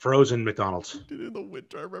find frozen McDonald's. You did it in the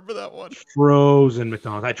winter. I remember that one. Frozen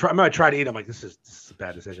McDonald's. I tried to eat. I'm like, this is a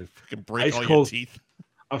bad decision. Fucking break all your teeth.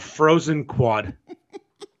 A frozen quad.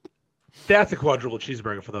 That's a quadruple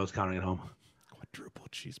cheeseburger for those counting at home. Quadruple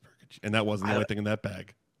cheeseburger. And that wasn't the only thing in that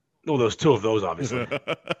bag. No, there's 2 of those, obviously.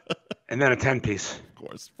 And then a 10-piece. Of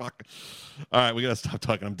course. Fuck. All right, we got to stop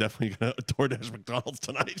talking. I'm definitely going to DoorDash McDonald's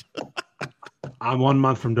tonight. I'm 1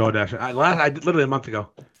 month from DoorDash. I did literally a month ago.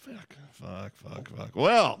 Fuck.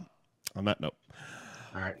 Well, on that note.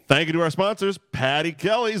 All right. Thank you to our sponsors, Patty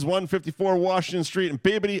Kelly's, 154 Washington Street in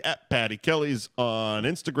Peabody, at Patty Kelly's on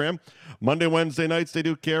Instagram. Monday, Wednesday nights, they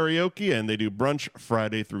do karaoke, and they do brunch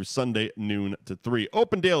Friday through Sunday, noon to 3.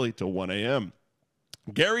 Open daily till 1 a.m.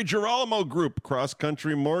 Gary Girolamo Group, Cross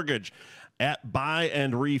Country Mortgage, at Buy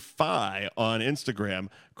and Refi on Instagram,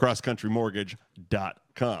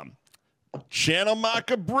 crosscountrymortgage.com. Channel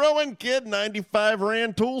Marca Brewing, kid, 95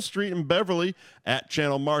 Rantoul Street in Beverly, at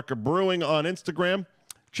Channel Marca Brewing on Instagram.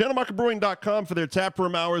 ChannelMarcaBrewing.com for their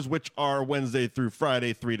taproom hours, which are Wednesday through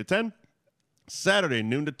Friday, 3 to 10, Saturday,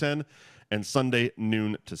 noon to 10, and Sunday,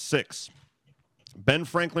 noon to 6. Ben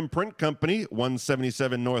Franklin Print Company,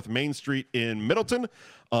 177 North Main Street in Middleton,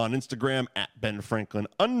 on Instagram at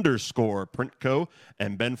BenFranklin_PrintCo,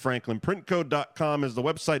 and BenFranklinPrintCo.com is the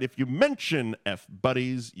website. If you mention F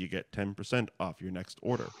Buddies, you get 10% off your next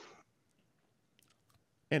order.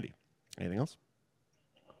 Andy, anything else?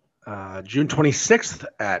 June 26th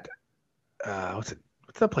at what's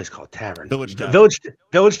that place called? Tavern. Village Tavern.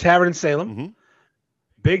 Village Tavern in Salem. Mm-hmm.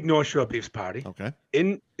 Big North Shore Beefs party. Okay.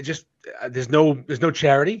 There's no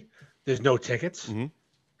charity. There's no tickets. Mm-hmm.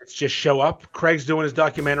 It's just show up. Craig's doing his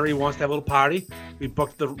documentary. He wants to have a little party. We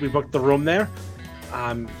booked the room there.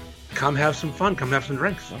 Come have some fun. Come have some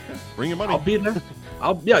drinks. Okay. Bring your money. I'll be there.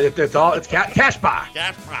 It's cash bar.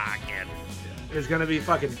 Cash bar, kid. It's gonna be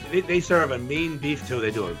fucking. They serve a mean beef too. They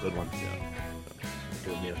do a good one. Yeah.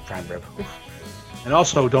 Do a mean prime rib. And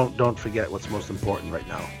also don't forget what's most important right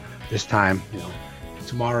now. This time,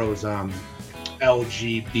 tomorrow's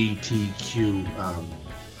LGBTQ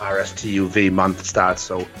RSTUV month starts.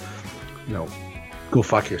 So, go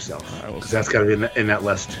fuck yourself. Because that's got to be in that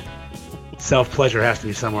list. Self-pleasure has to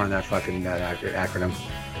be somewhere in that fucking acronym.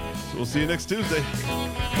 So we'll see you next Tuesday.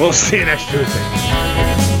 We'll see you next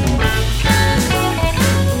Tuesday.